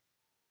 Raw.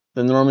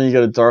 Then normally you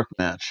get a dark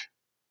match.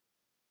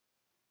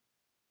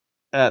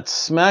 At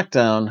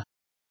SmackDown,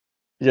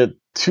 you get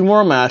 2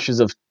 more matches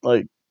of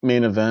like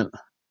main event,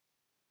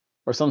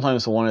 or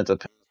sometimes one. It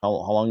depends how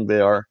long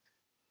they are.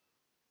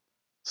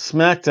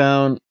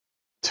 SmackDown,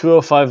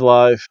 205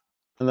 Live,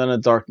 and then a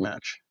dark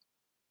match.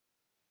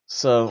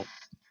 So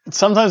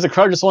sometimes the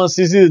crowd just wants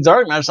to see the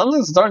dark match.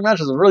 Sometimes the dark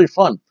matches are really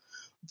fun.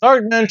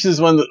 Dark match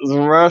is when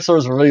the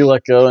wrestlers really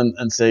let go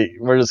and say,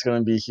 we're just going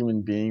to be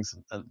human beings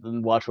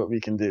and watch what we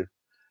can do.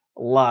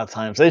 A lot of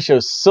times. They show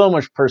so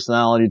much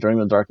personality during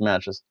the dark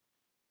matches.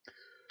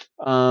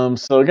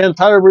 So again,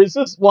 Tyler Breeze,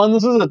 this is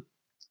a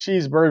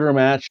cheeseburger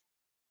match.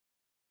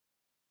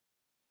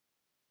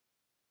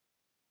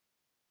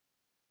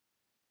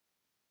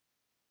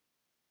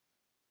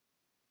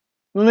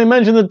 Then they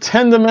mentioned the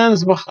 10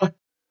 demands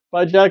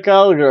by Jack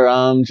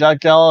Gallagher.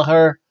 Jack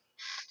Gallagher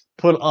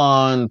put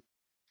on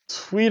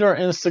tweet or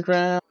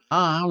Instagram.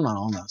 I'm not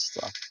on that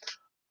stuff.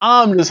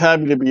 I'm just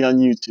happy to be on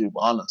YouTube,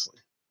 honestly.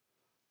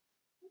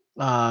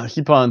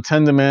 He put on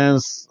 10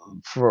 demands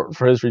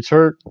for his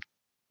return.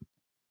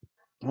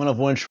 One of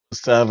which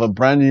was to have a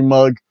brand new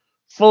mug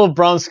full of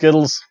brown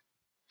Skittles.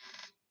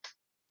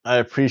 I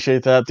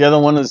appreciate that. The other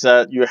one is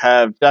that you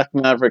have Jack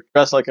Maverick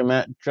dressed like a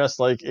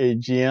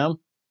GM.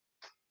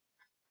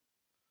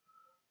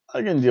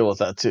 I can deal with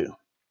that too.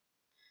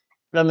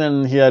 And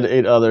then he had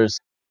 8 others.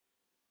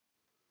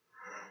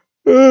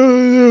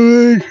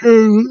 Because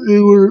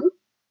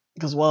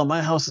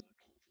my house is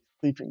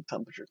sleeping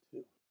temperature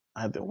too.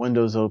 I have the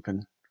windows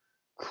open,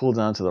 cool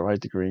down to the right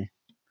degree.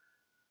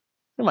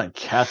 And my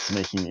cat's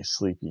making me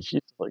sleepy.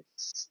 She's like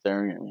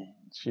staring at me.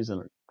 She's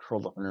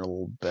curled up in her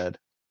little bed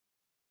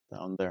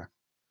down there.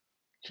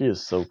 She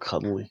is so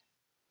cuddly.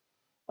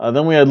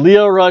 Then we had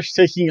Leo Rush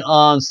taking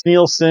on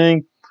Sunil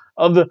Singh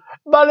of the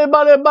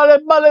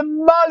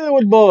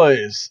Bollywood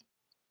Boys.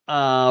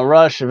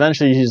 Rush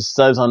eventually he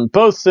decides on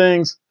both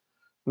things.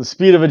 The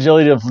speed of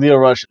agility of Leo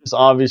Rush is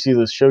obviously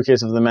the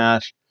showcase of the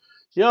match.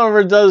 He,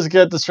 however, does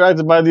get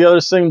distracted by the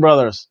other Singh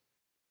brothers.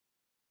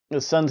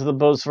 Is sent to the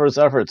boats for his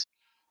efforts.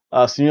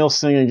 Sunil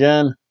Singh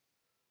again.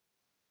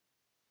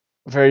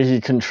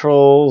 He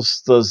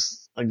controls,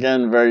 does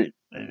again very.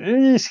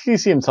 You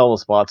see him tell the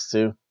spots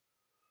too.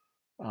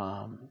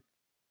 Then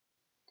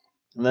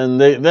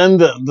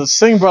the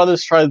Singh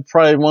brothers tried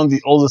probably one of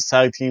the oldest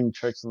tag team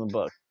tricks in the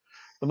book,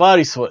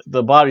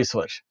 the body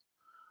switch.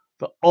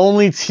 The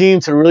only team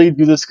to really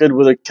do this good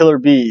were the Killer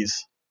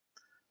Bees,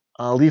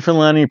 Leaf and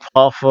Lanny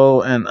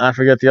Poffo, and I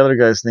forget the other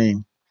guy's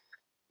name.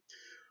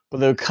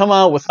 But they would come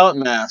out without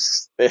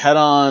masks. They had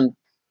on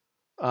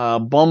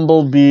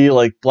Bumblebee,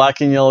 like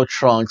black and yellow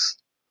trunks.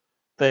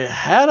 They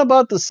had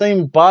about the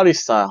same body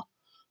style,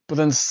 but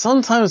then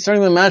sometimes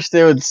during the match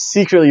they would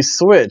secretly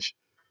switch.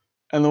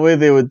 And the way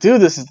they would do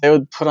this is they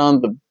would put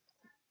on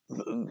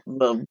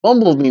the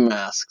Bumblebee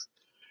masks,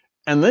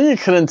 and then you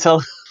couldn't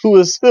tell who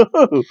was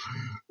who.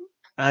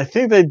 And I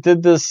think they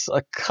did this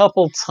a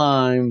couple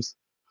times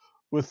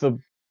with the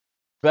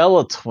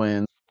Bella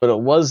twins, but it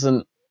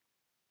wasn't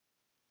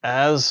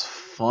as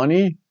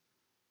funny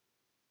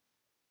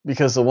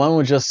because the one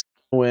would just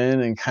go in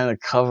and kind of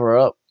cover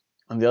up,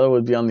 and the other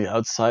would be on the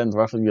outside, and the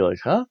ref would be like,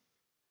 "Huh?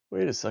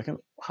 Wait a second,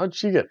 how'd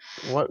she get?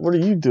 What are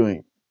you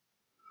doing?"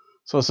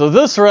 So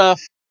this ref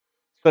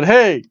said,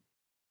 "Hey,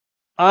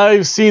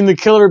 I've seen the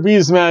Killer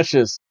Bees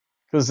matches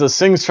because the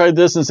Singhs tried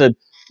this and said,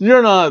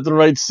 you're not the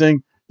right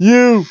Singh.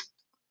 You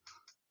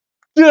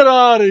get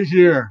out of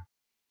here."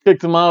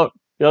 Kicked them out.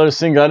 The other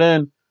Singh got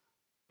in.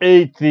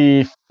 Ate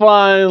the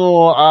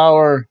final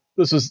hour.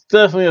 This was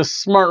definitely a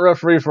smart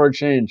referee for a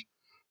change.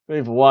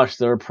 They've watched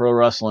their pro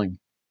wrestling.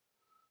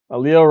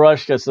 Leo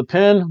Rush gets the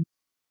pin.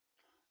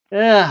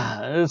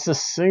 Yeah, it's a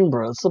Singh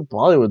bro. It's the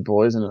Bollywood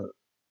Boys, and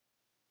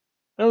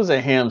it was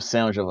a ham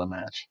sandwich of a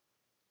match.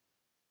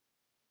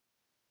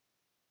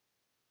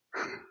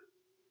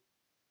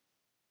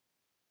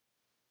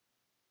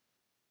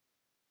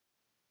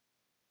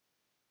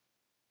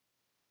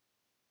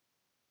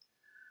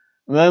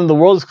 And then the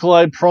Worlds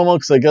Collide promo,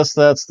 because I guess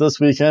that's this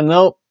weekend.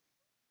 Nope.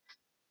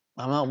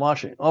 I'm not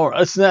watching. Oh,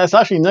 it's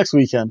actually next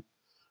weekend.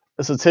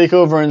 It's a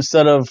takeover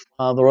instead of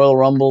the Royal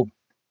Rumble.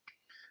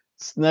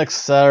 It's next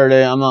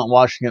Saturday. I'm not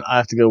watching it. I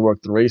have to go work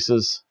the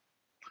races.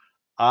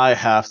 I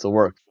have to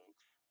work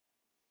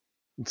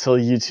until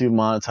YouTube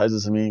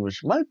monetizes me,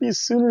 which might be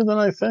sooner than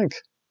I think,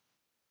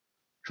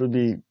 which would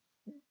be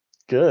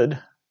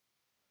good.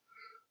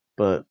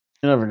 But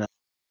you never know.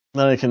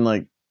 Then I can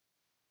like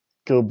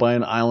go buy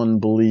an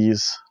island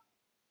Belize,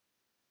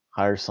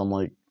 hire some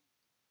like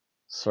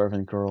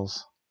servant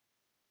girls,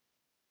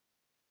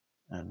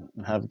 and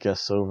have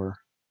guests over,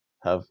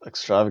 have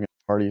extravagant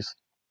parties.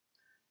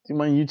 Do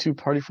my YouTube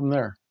party from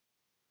there.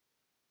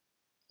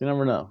 You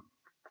never know.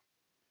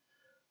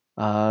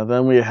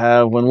 Then we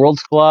have When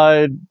Worlds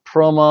Collide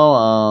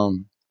promo.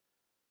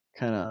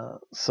 Kind of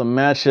some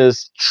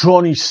matches.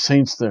 Johnny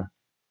Saint's there.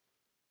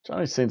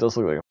 Johnny Saint does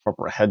look like a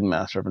proper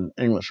headmaster of an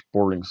English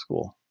boarding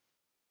school.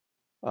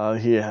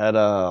 He had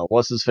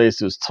what's his face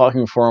who was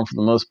talking for him for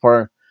the most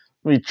part.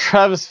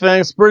 Travis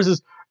Banks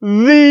versus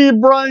the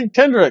Brian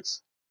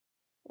Kendricks.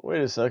 Wait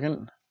a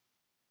second.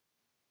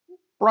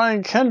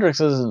 Brian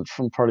Kendricks isn't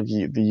from part of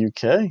the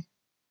UK.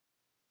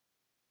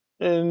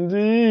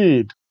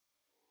 Indeed.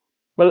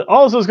 But it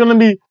also is going to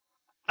be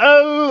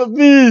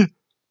the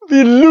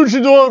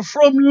luchador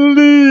from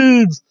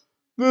Leeds,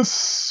 the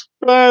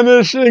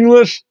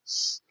Spanish-English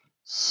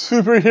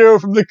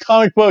superhero from the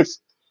comic books,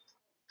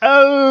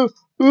 El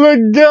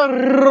Ligero,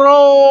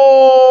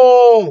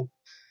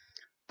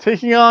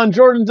 taking on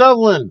Jordan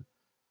Devlin,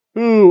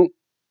 who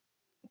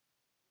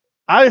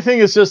I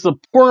think is just a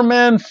poor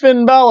man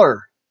Finn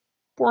Balor.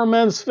 Poor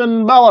man's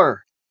Finn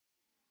Balor.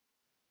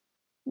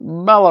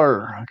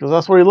 Because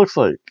that's what he looks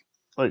like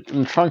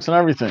in trunks and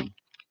everything.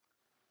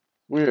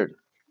 Weird.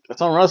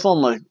 It's on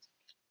wrestling, like,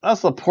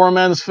 that's the poor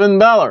man's Finn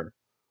Balor.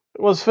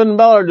 What's Finn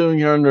Balor doing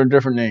here under a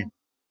different name?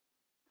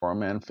 Poor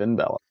man Finn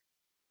Balor.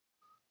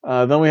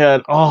 Then we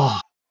had,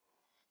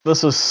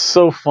 this was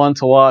so fun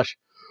to watch.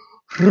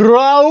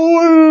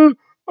 Raul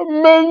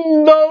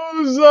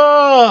Mendoza!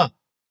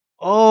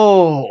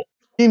 Oh,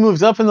 he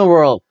moves up in the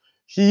world.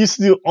 He used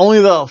to do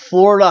only the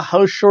Florida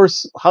house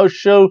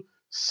show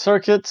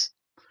circuits.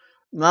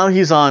 Now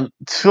he's on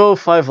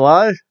 205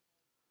 Live.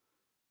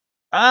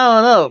 I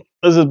don't know.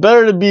 Is it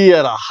better to be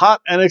at a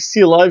hot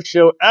NXT live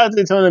show at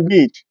Daytona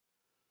Beach?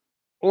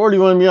 Or do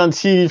you want to be on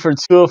TV for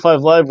 205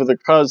 Live where the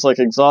crowd's like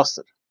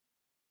exhausted?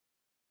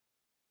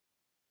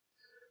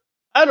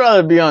 I'd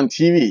rather be on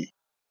TV.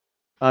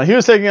 He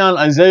was taking on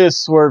Isaiah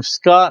Swerve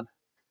Scott,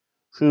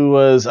 who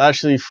was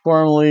actually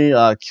formerly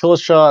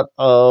Killshot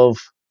of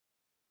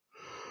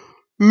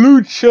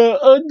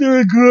Lucha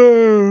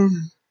Underground.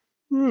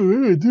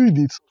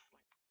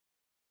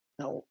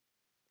 Now,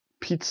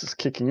 pizza's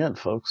kicking in,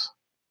 folks.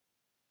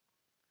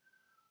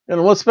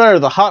 And what's better,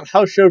 the hot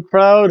house show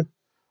crowd,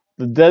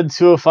 the dead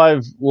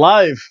 205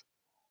 Live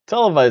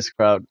televised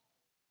crowd?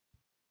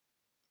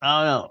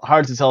 I don't know.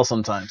 Hard to tell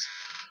sometimes.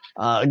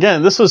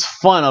 Again, this was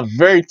fun. A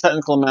very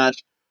technical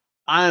match.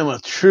 I am a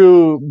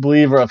true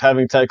believer of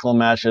having technical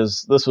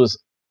matches. This was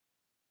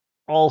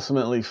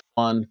ultimately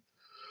fun.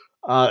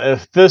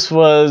 If this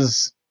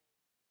was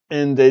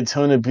in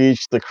Daytona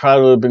Beach, the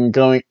crowd would have been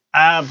going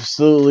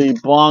absolutely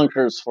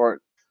bonkers for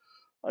it.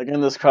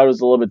 Again, this crowd was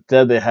a little bit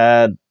dead. They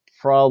had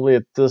probably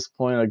at this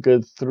point a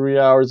good 3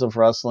 hours of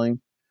wrestling,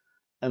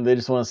 and they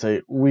just want to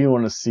say, we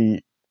want to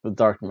see the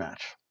dark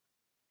match.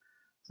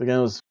 So again,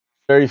 it was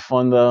very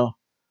fun though,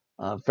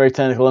 very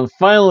technical. And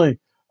finally,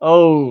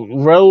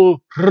 Raul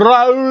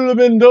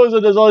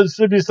Mendoza does all this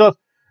flippy stuff,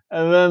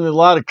 and then a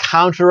lot of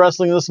counter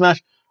wrestling in this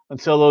match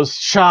until those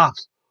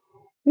chops.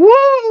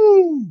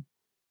 Woo!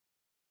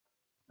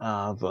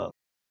 The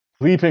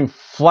leaping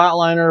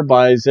flatliner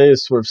by Isaiah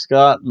Swerve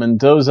Scott.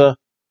 Mendoza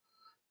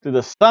to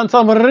the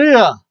Santa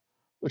Maria,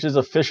 which is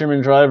a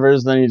fisherman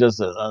driver's. Then he does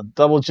a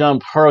double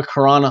jump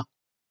hurricanrana.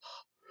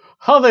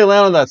 How they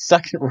land on that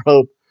second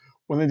rope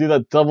when they do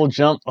that double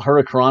jump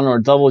hurricanrana or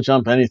double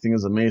jump anything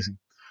is amazing.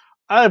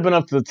 I've been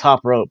up to the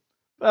top rope.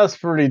 That's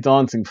pretty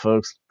daunting,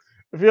 folks.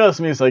 If you ask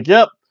me, it's like,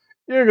 yep,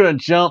 you're going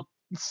to jump,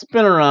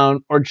 spin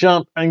around, or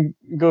jump and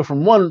go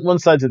from one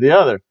side to the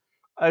other.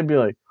 I'd be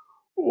like,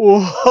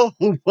 whoa,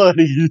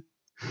 buddy, you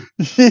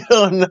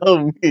don't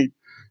know me.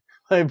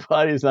 My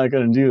body's not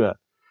going to do that.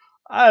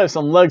 I have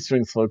some leg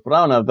strength, folks, but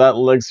I don't have that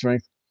leg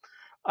strength.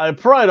 I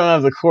probably don't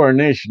have the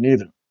coordination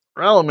either.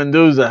 Raul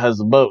Mendoza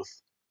has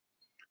both.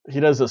 He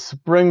does a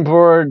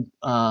springboard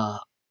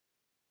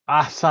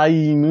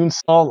acai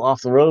moonsault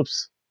off the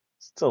ropes.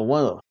 Still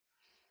one of those.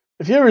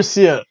 If you ever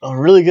see a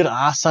really good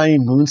acai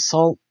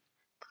moonsault,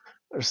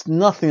 there's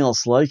nothing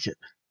else like it.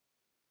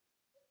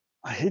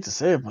 I hate to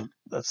say it, but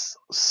that's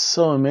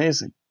so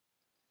amazing.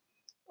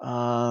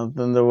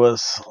 Then there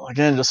was,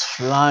 again, just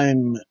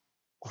flying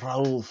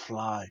Raul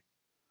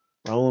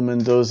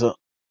Mendoza.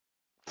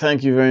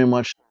 Thank you very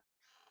much.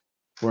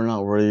 We're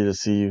not worthy to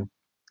see you.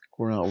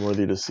 We're not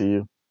worthy to see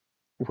you.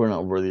 We're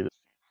not worthy to see you.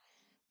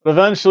 But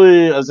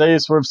eventually, Isaiah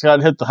Swerve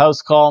Scott hit the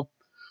house call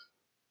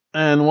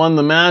and won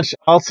the match.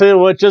 I'll tell you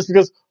what, just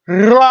because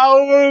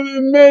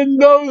Raul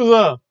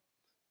Mendoza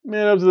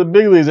made up to the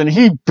big leagues, and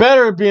he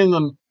better be in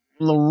the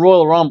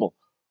Royal Rumble.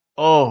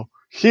 Oh,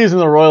 he's in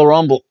the Royal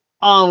Rumble.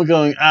 I'm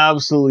going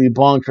absolutely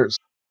bonkers.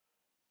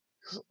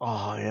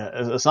 Oh, yeah.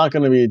 It's not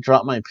going to be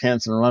drop my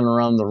pants and run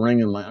around the ring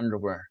in my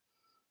underwear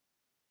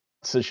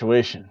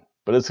situation,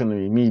 but it's going to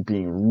be me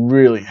being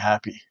really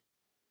happy.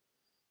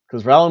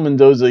 Because Raul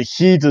Mendoza,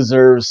 he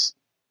deserves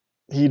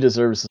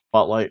the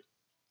spotlight,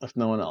 if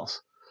no one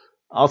else.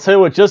 I'll tell you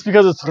what, just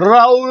because it's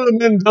Raul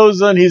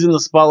Mendoza and he's in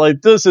the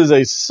spotlight, this is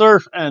a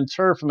surf and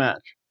turf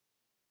match.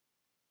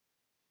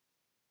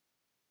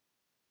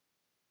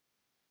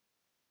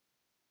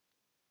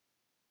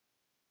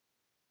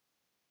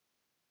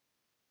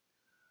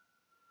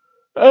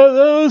 And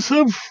that was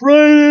some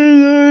Friday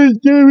Night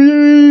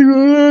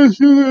WWE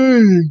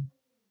Wrestling.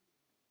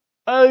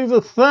 I'd like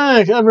to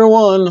thank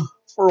everyone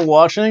for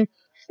watching.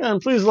 And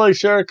please like,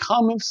 share,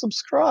 comment,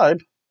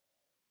 subscribe.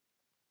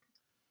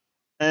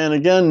 And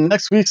again,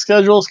 next week's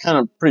schedule is kind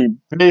of pretty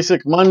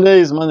basic.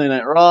 Monday's Monday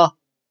Night Raw.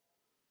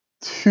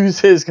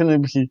 Tuesday's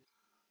going to be...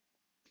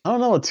 I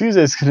don't know what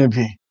Tuesday's going to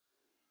be.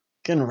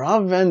 Again,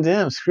 Rob Van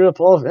Dam screwed up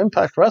all of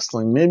Impact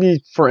Wrestling.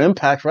 Maybe for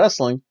Impact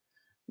Wrestling.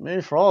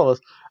 Maybe for all of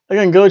us.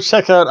 Again, go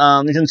check out...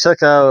 you can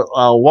check out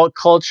What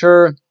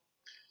Culture,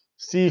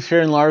 Steve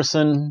here and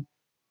Larson,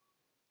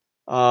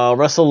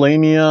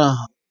 WrestleMania,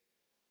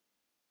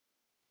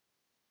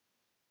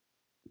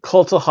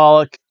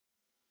 Cultaholic,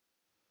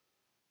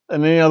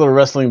 and any other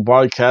wrestling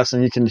broadcast,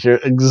 and you can hear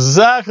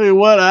exactly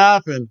what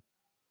happened.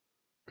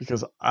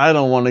 Because I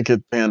don't want to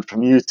get banned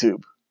from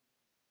YouTube.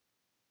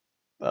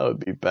 That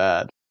would be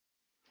bad.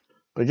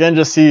 But again,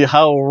 just see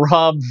how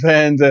Rob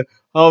Van Dam,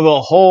 how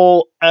the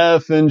whole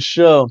effing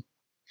show,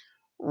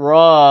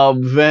 Rob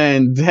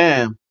Van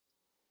Dam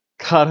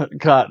got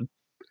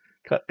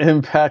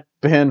Impact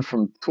banned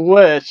from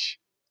Twitch.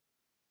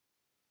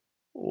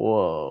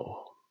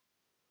 Whoa.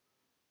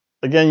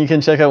 Again, you can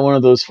check out one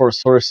of those 4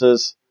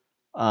 sources.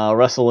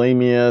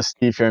 WrestleMania,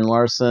 Steve Aaron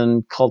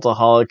Larson,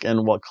 Cultaholic,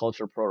 and What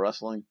Culture Pro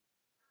Wrestling.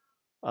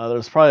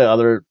 There's probably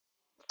other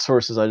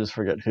sources, I just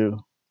forget who.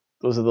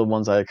 Those are the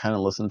ones I kind of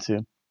listen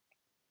to.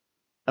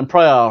 And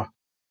probably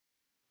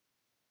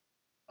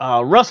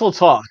Wrestle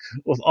Talk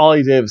with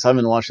Ollie Davis. I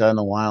haven't watched that in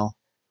a while.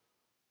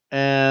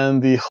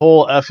 And the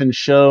whole effing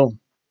show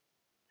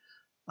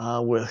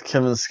with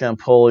Kevin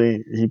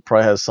Scampoli. He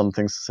probably has some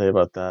things to say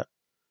about that.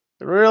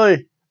 But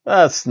really,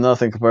 that's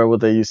nothing compared to what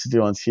they used to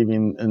do on TV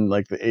in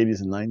like the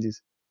 80s and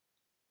 90s.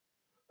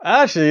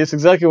 Actually, it's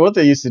exactly what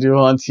they used to do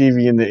on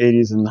TV in the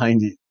 80s and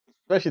 90s,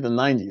 especially the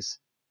 90s.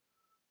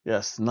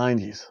 Yes,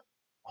 90s.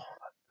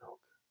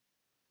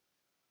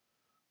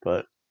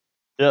 But,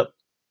 yep.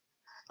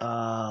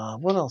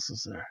 What else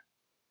is there?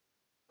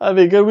 Have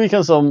a good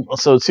weekend.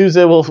 So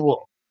Tuesday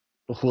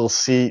we'll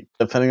see,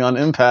 depending on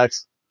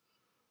impacts.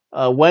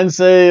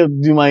 Wednesday, I'll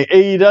do my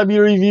AEW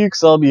review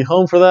because I'll be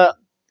home for that.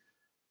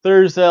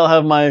 Thursday, I'll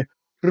have my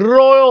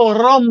Royal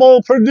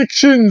Rumble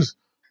predictions.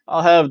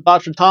 I'll have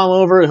Dr. Tom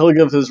over. He'll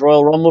give his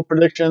Royal Rumble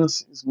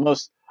predictions. He's the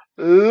most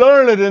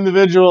learned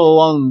individual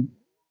on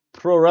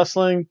pro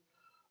wrestling.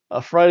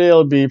 Friday,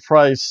 it'll be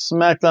probably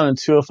SmackDown and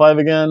 205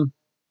 again.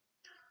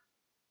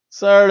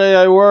 Saturday,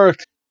 I work.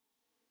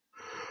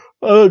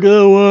 I'm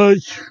gonna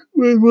watch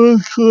with my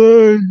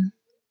son.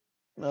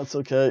 That's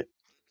okay.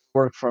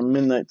 Work from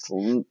midnight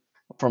till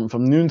from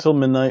noon till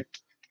midnight.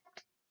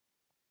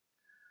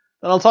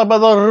 Then I'll talk about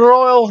the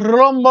Royal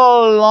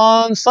Rumble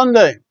on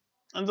Sunday.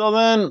 Until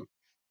then,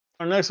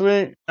 or next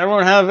week,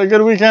 everyone have a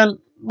good weekend.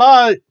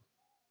 Bye.